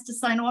one has to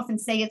sign off and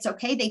say it's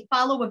okay. They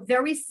follow a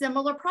very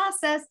similar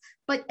process.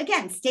 But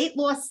again, state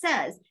law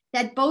says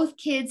that both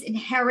kids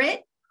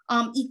inherit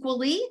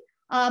equally,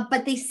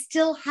 but they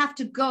still have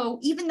to go,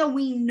 even though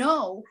we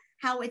know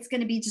how it's going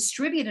to be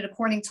distributed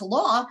according to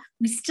law,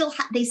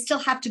 they still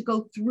have to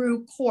go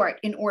through court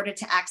in order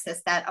to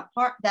access that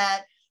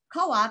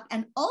co-op.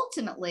 And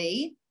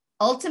ultimately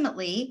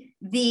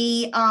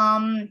the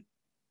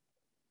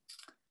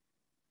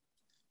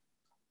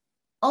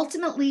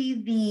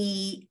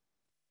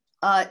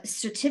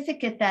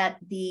certificate that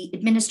the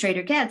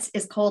administrator gets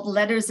is called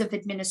letters of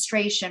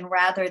administration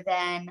rather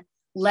than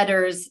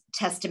letters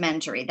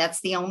testamentary.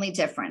 That's the only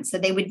difference. So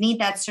they would need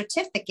that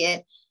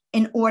certificate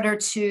in order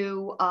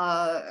to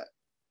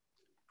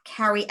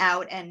carry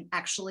out and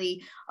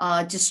actually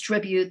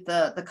distribute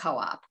the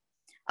co-op.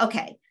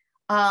 Okay.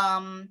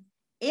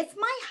 If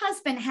my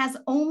husband has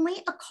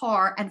only a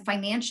car and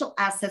financial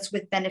assets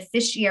with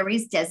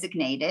beneficiaries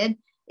designated,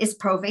 is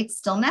probate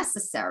still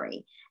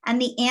necessary?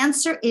 And the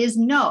answer is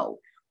no.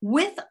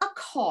 With a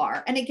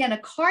car, and again, a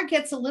car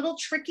gets a little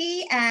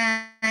tricky,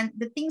 and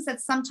the things that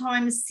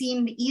sometimes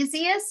seem the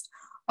easiest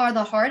are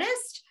the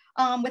hardest.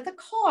 With a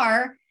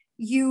car,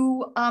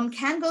 you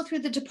can go through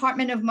the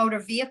Department of Motor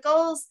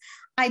Vehicles.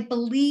 I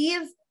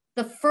believe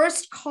the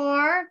first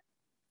car,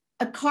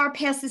 a car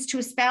passes to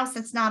a spouse,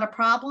 that's not a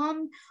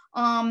problem.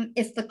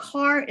 If the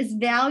car is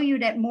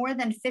valued at more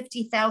than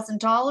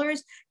 $50,000,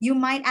 you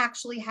might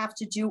actually have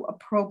to do a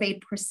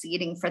probate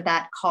proceeding for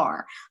that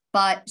car.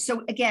 But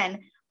so again,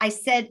 I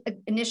said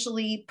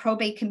initially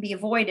probate can be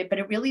avoided, but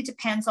it really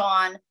depends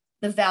on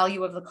the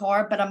value of the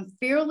car. But I'm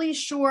fairly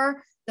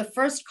sure the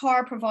first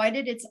car,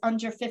 provided it's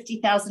under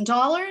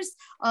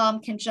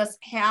 $50,000, can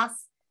just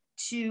pass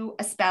to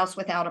a spouse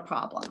without a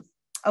problem.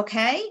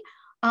 Okay.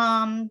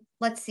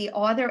 Let's see.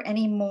 Are there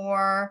any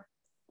more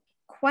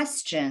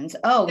questions?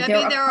 Oh,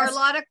 Debbie, there are a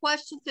lot of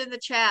questions in the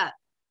chat.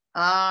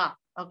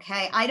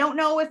 Okay. I don't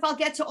know if I'll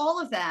get to all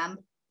of them.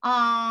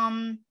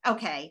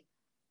 Okay.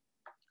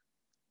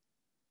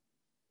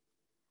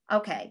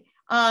 Okay.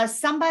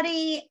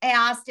 Somebody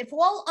asked if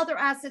all other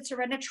assets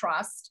are in a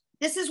trust.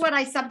 This is what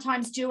I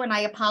sometimes do, and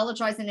I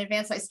apologize in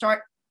advance. I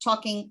start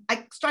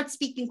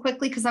speaking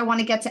quickly because I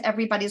want to get to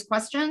everybody's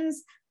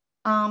questions.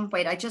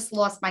 Wait, I just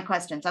lost my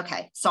questions.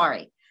 Okay,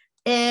 sorry.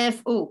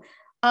 If all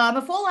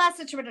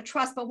assets are in a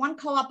trust, but one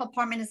co-op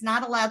apartment is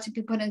not allowed to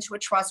be put into a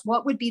trust,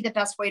 what would be the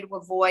best way to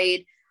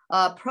avoid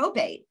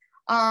probate?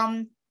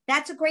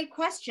 That's a great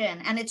question,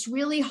 and it's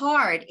really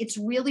hard. It's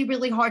really,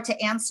 really hard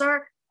to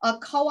answer.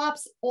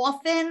 Co-ops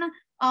often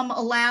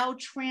allow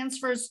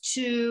transfers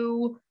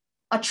to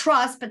a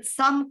trust, but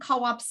some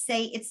co-ops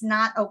say it's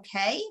not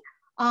okay.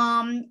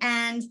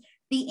 And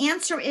the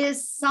answer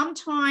is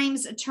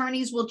sometimes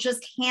attorneys will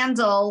just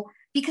handle,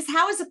 because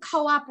how is a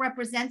co-op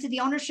represented? The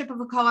ownership of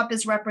a co-op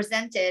is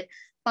represented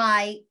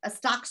by a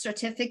stock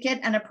certificate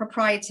and a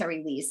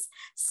proprietary lease.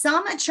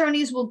 Some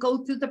attorneys will go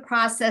through the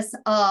process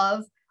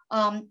of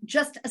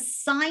just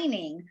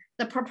assigning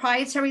the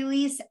proprietary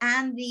lease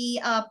and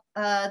the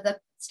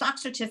stock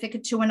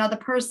certificate to another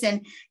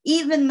person,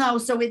 even though,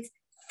 so it's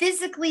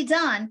physically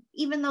done,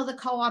 even though the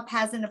co-op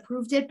hasn't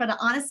approved it. But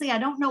honestly, I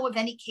don't know of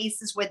any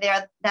cases where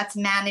that's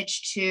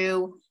managed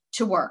to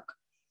work.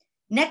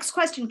 Next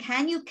question,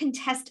 can you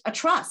contest a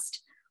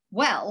trust?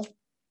 Well,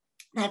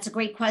 that's a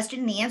great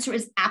question. The answer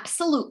is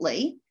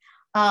absolutely.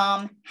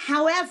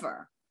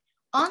 However,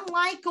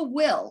 unlike a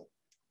will,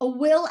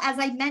 as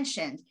I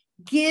mentioned,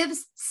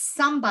 gives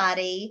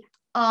somebody,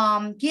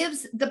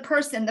 gives the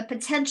person, the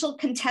potential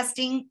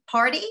contesting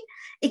party,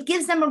 it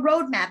gives them a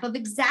roadmap of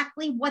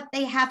exactly what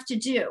they have to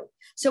do.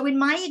 So in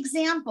my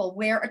example,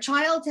 where a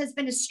child has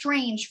been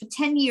estranged for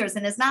 10 years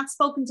and has not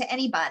spoken to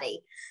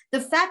anybody, the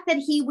fact that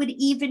he would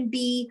even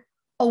be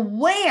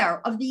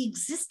aware of the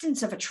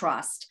existence of a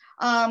trust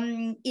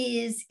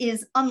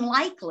is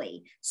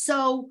unlikely.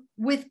 So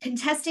with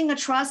contesting a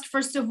trust,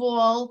 first of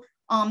all,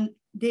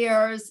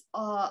 there's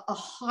a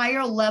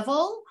higher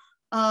level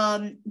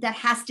that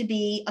has to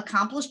be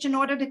accomplished in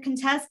order to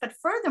contest. But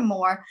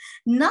furthermore,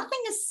 nothing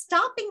is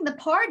stopping the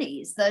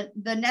parties,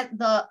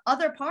 the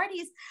other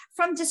parties,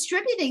 from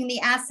distributing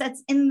the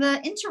assets in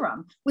the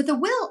interim. With a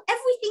will,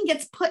 everything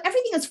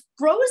is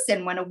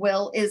frozen when a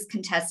will is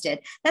contested.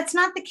 That's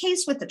not the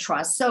case with the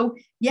trust. So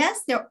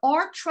yes, there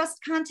are trust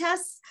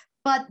contests,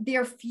 but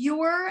they're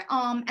fewer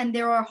and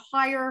there are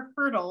higher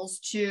hurdles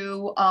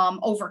to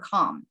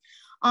overcome.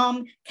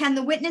 Can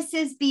the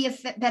witnesses be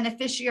a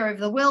beneficiary of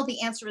the will?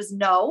 The answer is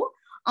no.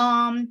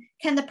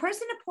 Can the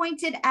person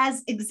appointed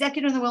as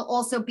executor in the will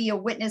also be a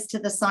witness to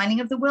the signing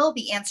of the will?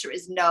 The answer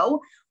is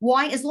no.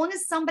 Why? As long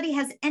as somebody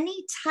has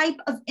any type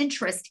of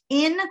interest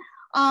in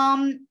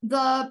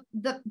the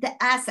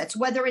assets,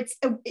 whether it's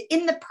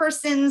in the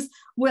person's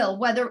will,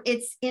 whether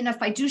it's in a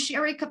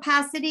fiduciary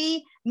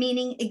capacity,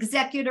 meaning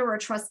executor or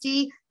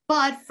trustee,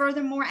 but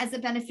furthermore, as a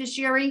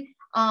beneficiary,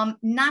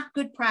 not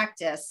good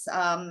practice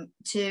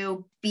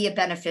to be a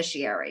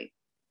beneficiary.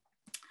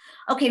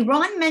 Okay,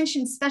 Ron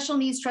mentioned special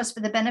needs trust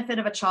for the benefit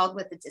of a child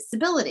with a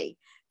disability.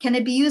 Can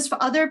it be used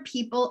for other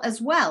people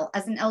as well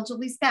as an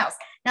elderly spouse?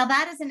 Now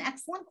that is an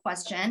excellent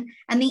question.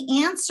 And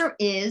the answer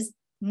is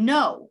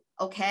no,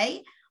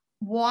 okay?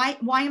 Why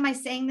am I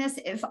saying this?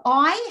 If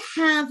I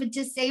have a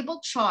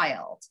disabled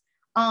child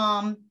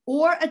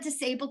or a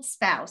disabled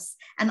spouse,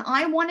 and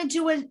I want to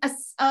do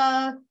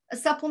a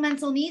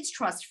supplemental needs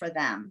trust for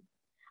them,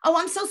 oh,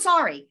 I'm so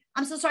sorry.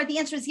 I'm so sorry. The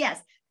answer is yes.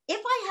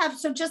 If I have,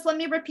 so just let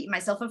me repeat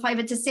myself. If I have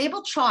a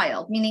disabled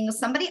child, meaning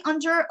somebody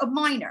under a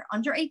minor,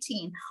 under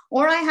 18,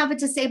 or I have a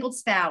disabled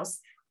spouse,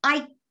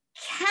 I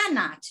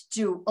cannot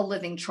do a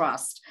living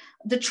trust.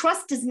 The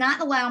trust does not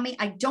allow me.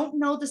 I don't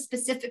know the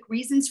specific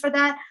reasons for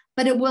that,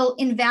 but it will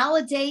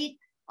invalidate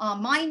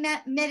my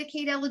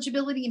Medicaid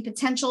eligibility and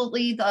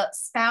potentially the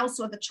spouse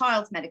or the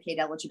child's Medicaid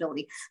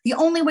eligibility. The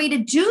only way to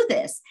do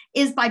this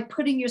is by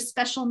putting your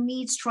special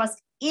needs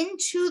trust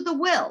into the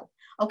will.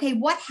 Okay,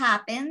 what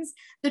happens?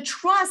 The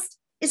trust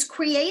is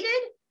created,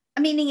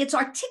 meaning it's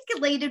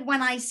articulated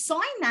when I sign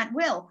that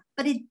will,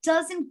 but it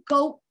doesn't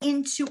go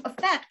into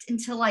effect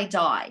until I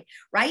die,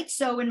 right?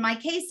 So in my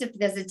case, if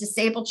there's a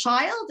disabled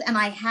child and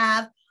I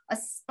have a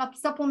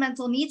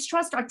supplemental needs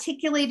trust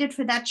articulated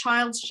for that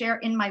child's share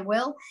in my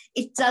will,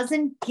 it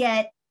doesn't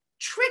get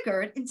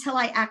triggered until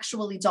I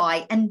actually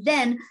die. And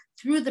then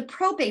through the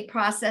probate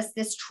process,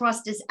 this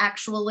trust is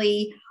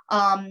actually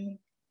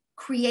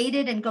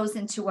created and goes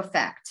into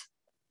effect.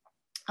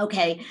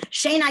 Okay,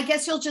 Shane, I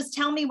guess you'll just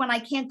tell me when I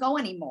can't go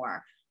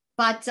anymore.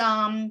 But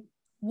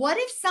what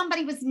if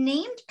somebody was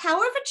named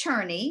power of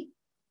attorney,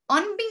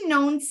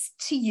 unbeknownst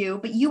to you,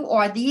 but you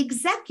are the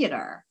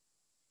executor?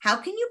 How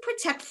can you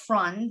protect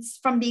funds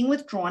from being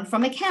withdrawn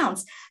from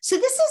accounts? So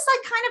this is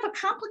like kind of a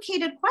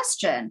complicated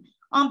question.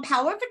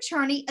 Power of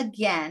attorney,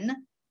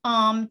 again,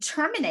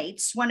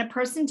 terminates when a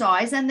person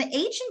dies, and the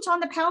agent on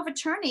the power of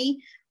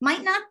attorney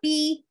might not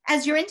be,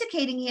 as you're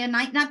indicating here,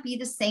 might not be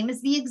the same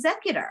as the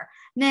executor.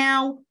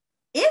 Now,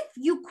 if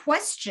you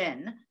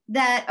question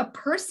that a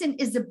person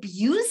is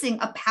abusing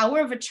a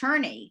power of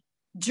attorney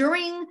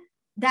during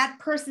that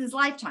person's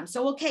lifetime.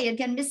 So, okay,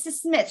 again,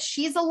 Mrs. Smith,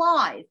 she's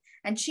alive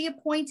and she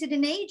appointed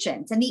an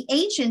agent, and the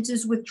agent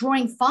is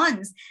withdrawing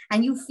funds,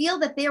 and you feel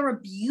that they're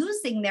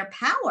abusing their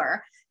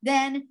power,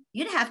 then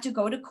you'd have to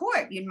go to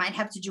court. You might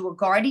have to do a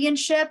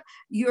guardianship.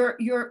 You're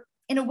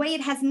in a way,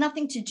 it has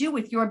nothing to do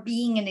with your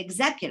being an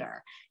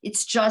executor.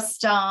 It's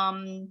just, it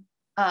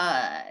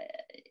has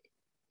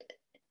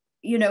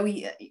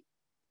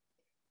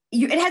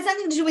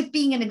nothing to do with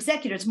being an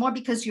executor. It's more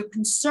because you're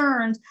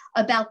concerned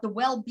about the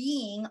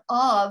well-being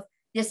of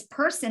this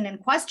person in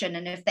question.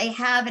 And if they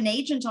have an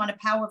agent on a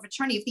power of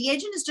attorney, if the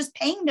agent is just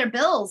paying their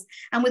bills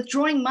and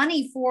withdrawing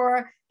money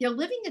for their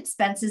living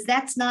expenses,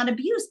 that's not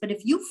abuse. But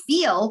if you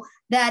feel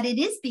that it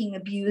is being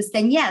abused,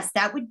 then yes,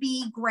 that would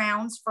be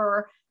grounds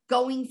for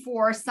going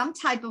for some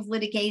type of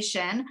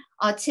litigation,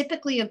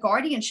 typically a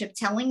guardianship,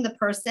 telling the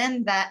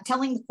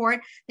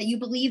court that you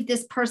believe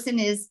this person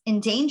is in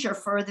danger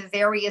for the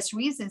various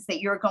reasons that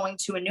you're going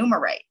to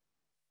enumerate.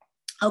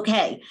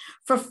 Okay,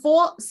 for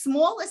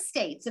small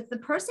estates, if the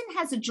person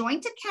has a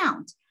joint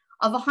account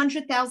of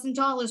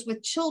 $100,000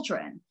 with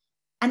children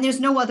and there's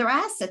no other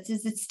assets,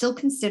 is it still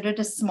considered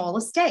a small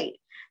estate?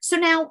 So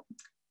now,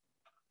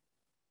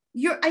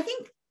 I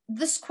think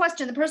this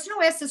question, the person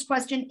who asked this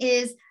question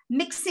is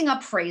mixing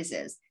up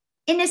phrases.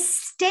 An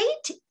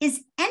estate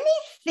is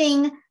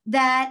anything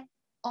that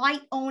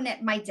I own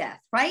at my death,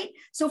 right?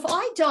 So if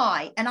I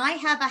die and I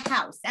have a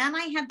house and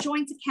I have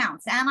joint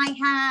accounts and I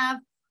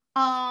have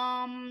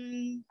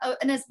an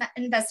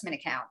investment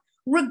account,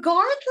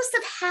 regardless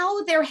of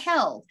how they're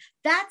held,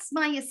 that's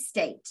my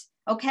estate,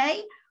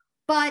 okay?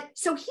 But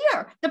so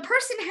here, the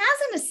person has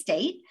an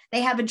estate,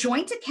 they have a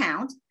joint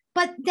account,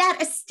 but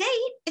that estate,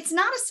 it's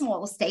not a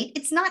small estate,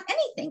 it's not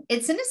anything,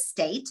 it's an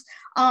estate.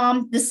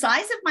 The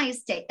size of my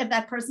estate, of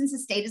that person's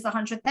estate, is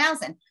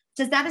 100,000.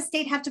 Does that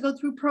estate have to go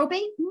through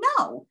probate?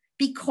 No,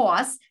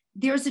 because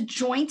there's a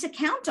joint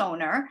account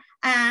owner,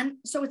 and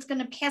so it's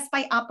going to pass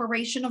by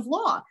operation of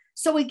law.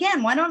 So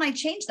again, why don't I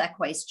change that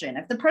question?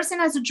 If the person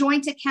has a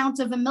joint account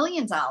of $1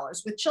 million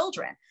with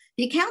children,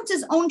 the account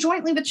is owned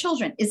jointly with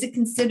children, is it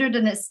considered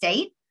an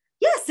estate?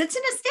 Yes, it's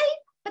an estate,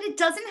 but it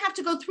doesn't have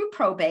to go through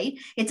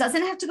probate. It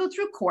doesn't have to go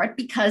through court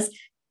because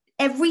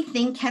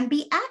everything can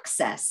be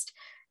accessed.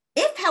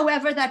 If,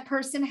 however, that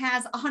person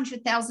has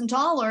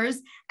 $100,000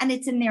 and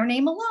it's in their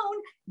name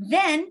alone,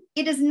 then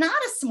it is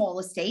not a small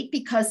estate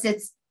because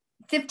it's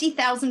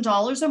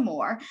 $50,000 or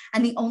more.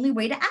 And the only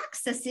way to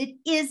access it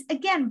is,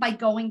 again, by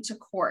going to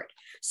court.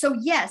 So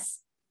yes,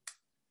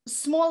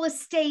 small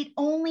estate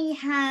only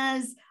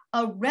has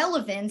a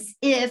relevance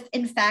if,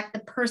 in fact, the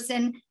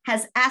person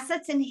has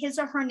assets in his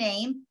or her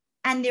name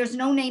and there's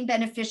no named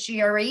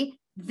beneficiary.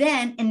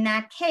 Then in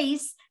that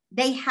case,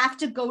 they have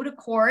to go to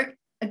court.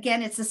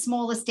 Again, it's a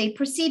small estate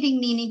proceeding,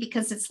 meaning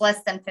because it's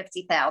less than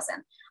 50,000.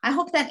 I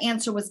hope that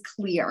answer was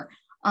clear.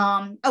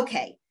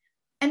 Okay.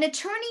 An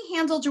attorney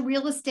handled a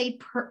real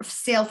estate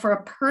sale for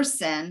a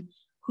person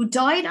who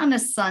died on a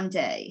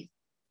Sunday,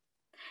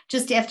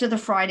 just after the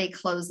Friday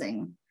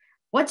closing.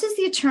 What does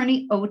the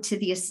attorney owe to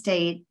the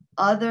estate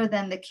other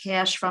than the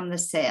cash from the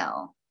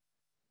sale?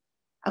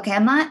 Okay,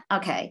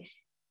 okay.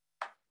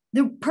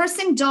 The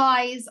person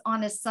dies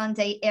on a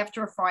Sunday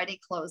after a Friday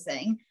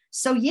closing.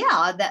 So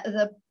yeah,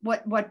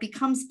 what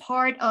becomes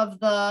part of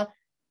the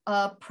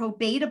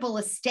probatable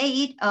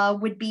estate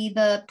would be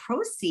the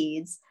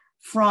proceeds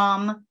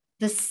from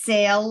the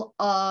sale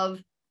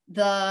of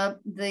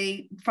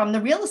from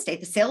the real estate,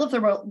 the sale of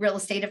the real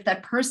estate. If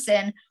that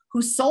person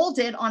who sold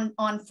it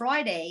on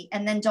Friday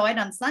and then died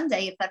on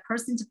Sunday, if that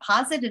person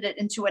deposited it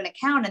into an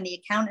account and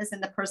the account is in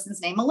the person's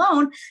name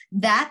alone,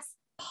 that's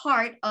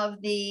part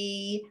of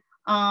the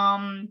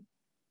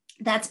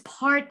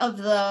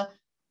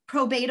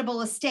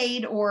probatable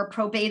estate or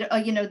probate,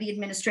 the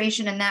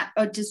administration, and that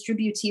a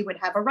distributee would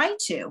have a right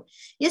to.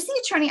 Is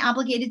the attorney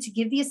obligated to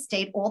give the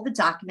estate all the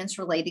documents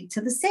relating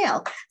to the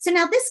sale? So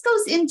now this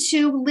goes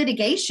into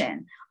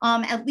litigation.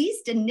 At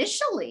least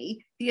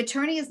initially, the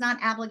attorney is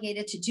not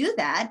obligated to do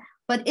that.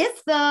 But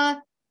if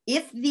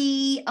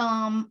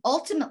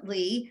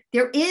ultimately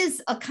there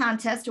is a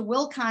contest, a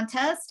will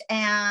contest,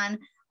 and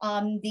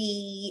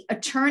the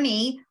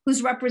attorney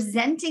who's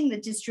representing the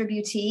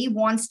distributee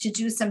wants to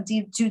do some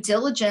due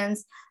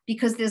diligence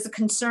because there's a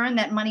concern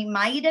that money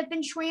might have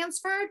been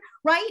transferred,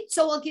 right?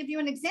 So I'll give you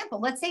an example.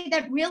 Let's say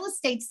that real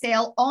estate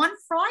sale on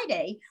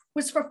Friday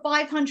was for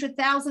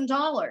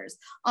 $500,000.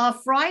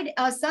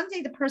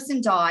 Sunday, the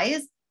person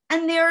dies,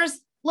 and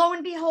there's, lo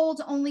and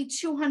behold, only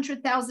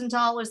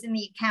 $200,000 in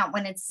the account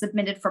when it's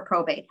submitted for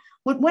probate.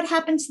 What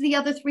happened to the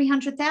other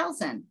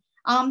 $300,000?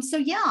 So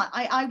yeah,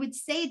 I would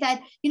say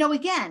that,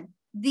 again,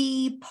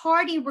 the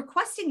party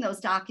requesting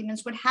those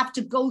documents would have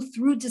to go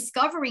through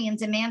discovery and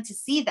demand to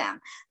see them.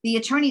 The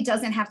attorney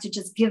doesn't have to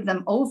just give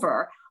them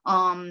over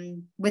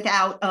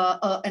without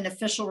an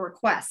official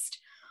request.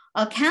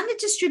 Can the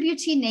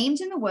distributee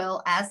named in the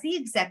will as the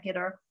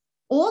executor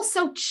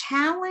also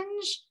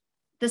challenge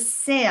the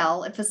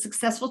sale if a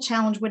successful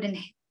challenge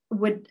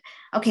would,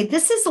 okay,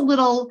 this is a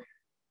little,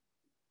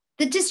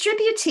 the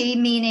distributee,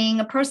 meaning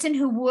a person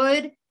who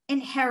would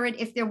inherit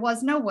if there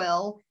was no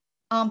will,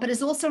 but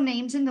is also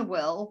named in the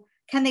will,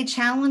 can they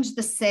challenge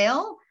the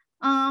sale?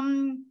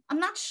 I'm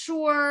not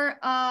sure.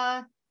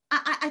 I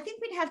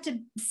think we'd have to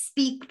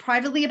speak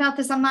privately about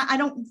this. I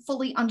don't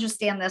fully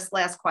understand this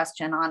last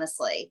question,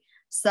 honestly.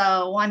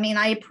 So, I mean,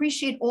 I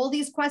appreciate all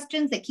these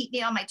questions. They keep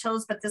me on my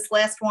toes, but this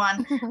last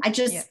one,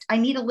 I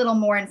need a little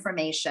more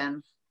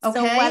information. Okay.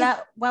 So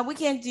what we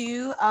can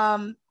do,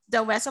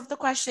 the rest of the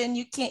question,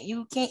 you can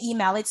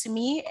email it to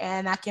me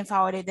and I can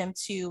forward them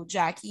to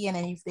Jackie, and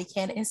then if they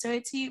can answer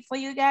it for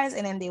you guys,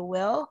 and then they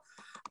will,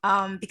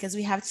 because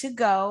we have to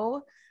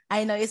go.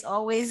 I know it's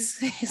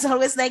always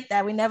like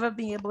that. We never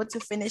be able to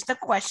finish the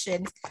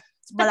questions,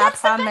 but I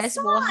promise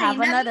we'll have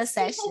another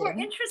session. People were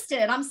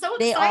interested. I'm so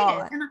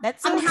excited. And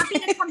I'm happy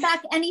to come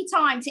back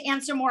anytime to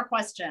answer more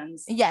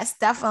questions. Yes,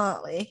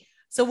 definitely.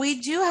 So we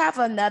do have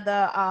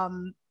another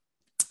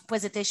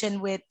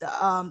presentation with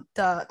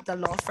the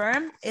law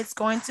firm. It's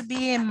going to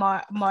be in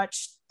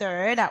March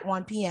 3rd at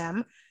 1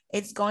 p.m.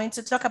 It's going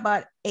to talk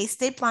about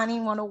estate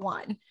planning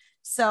 101.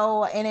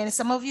 So, and then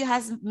some of you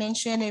has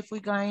mentioned if we're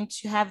going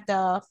to have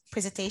the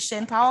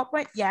presentation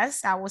PowerPoint.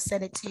 Yes, I will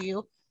send it to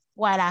you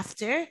right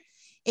after.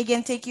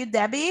 Again, thank you,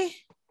 Debbie.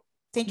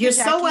 Thank you, You're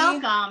Jackie. so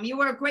welcome. You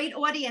were a great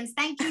audience.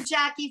 Thank you,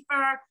 Jackie,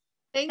 for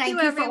thank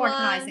you for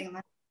organizing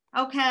this.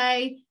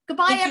 Okay.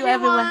 Goodbye,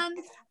 everyone.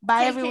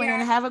 Bye, everyone,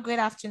 and have a great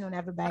afternoon,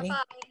 everybody.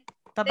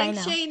 Bye-bye. Bye-bye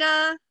now. Thanks,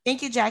 Shayna.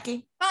 Thank you,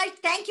 Jackie. Bye.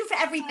 Thank you for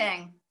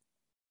everything.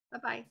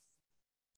 Bye-bye.